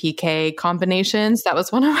 AMPK combinations. That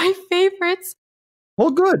was one of my favorites. Well,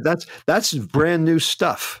 good. That's brand new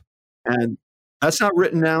stuff. And that's not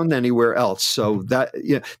written down anywhere else. So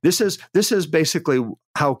this is basically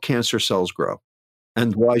how cancer cells grow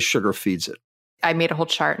and why sugar feeds it. I made a whole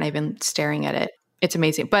chart and I've been staring at it. It's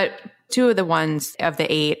amazing. But 2 of the ones of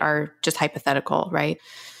the 8 are just hypothetical, right?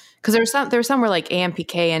 Because there were some where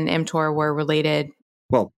AMPK and mTOR were related.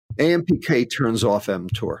 Well, AMPK turns off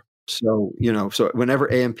mTOR. So, so whenever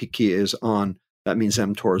AMPK is on, that means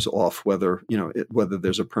mTOR is off, whether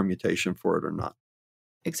there's a permutation for it or not.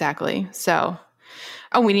 Exactly. So,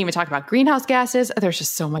 we didn't even talk about greenhouse gases. There's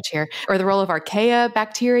just so much here. Or the role of archaea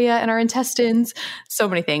bacteria in our intestines. So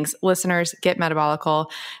many things. Listeners, get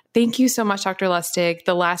Metabolical. Thank you so much, Dr. Lustig.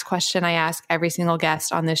 The last question I ask every single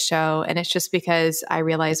guest on this show, and it's just because I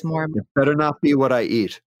realize more. It better not be what I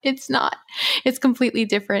eat. It's not. It's completely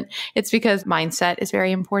different. It's because mindset is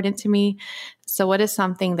very important to me. So what is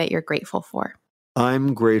something that you're grateful for?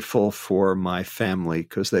 I'm grateful for my family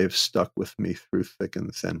because they've stuck with me through thick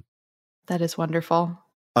and thin. That is wonderful.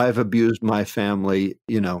 I've abused my family,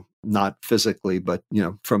 not physically, but,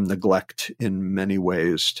 from neglect in many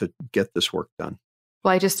ways to get this work done.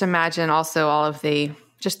 Well, I just imagine also all of the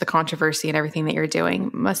controversy and everything that you're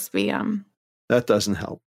doing must be. That doesn't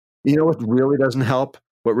help. You know what really doesn't help?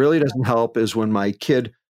 What really doesn't help is when my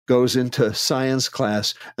kid goes into science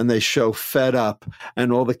class and they show Fed Up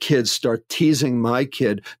and all the kids start teasing my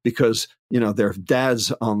kid because, their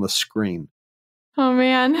dad's on the screen. Oh,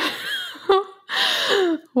 man.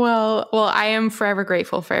 Well, I am forever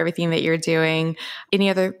grateful for everything that you're doing. Any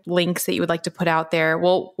other links that you would like to put out there?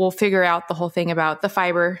 We'll figure out the whole thing about the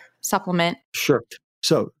fiber supplement. Sure.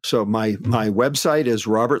 So my website is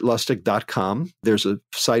robertlustig.com. There's a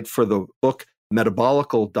site for the book,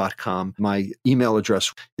 metabolical.com. My email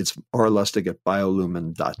address, it's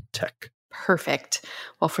rlustig@biolumen.tech. Perfect.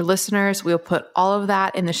 Well, for listeners, we'll put all of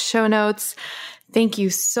that in the show notes. Thank you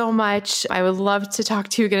so much. I would love to talk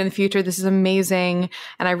to you again in the future. This is amazing.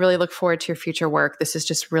 And I really look forward to your future work. This is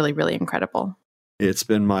just really, really incredible. It's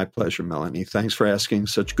been my pleasure, Melanie. Thanks for asking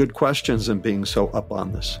such good questions and being so up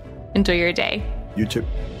on this. Enjoy your day. You too.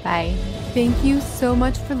 Bye. Thank you so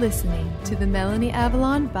much for listening to the Melanie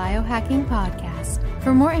Avalon Biohacking Podcast.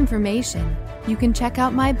 For more information, you can check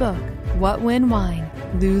out my book, What When Wine?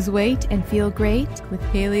 Lose weight and feel great with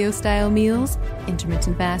paleo-style meals,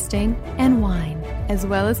 intermittent fasting, and wine, as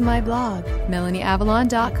well as my blog,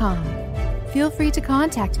 melanieavalon.com. Feel free to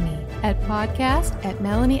contact me at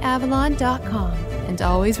podcast@melanieavalon.com. And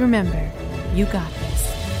always remember, you got this.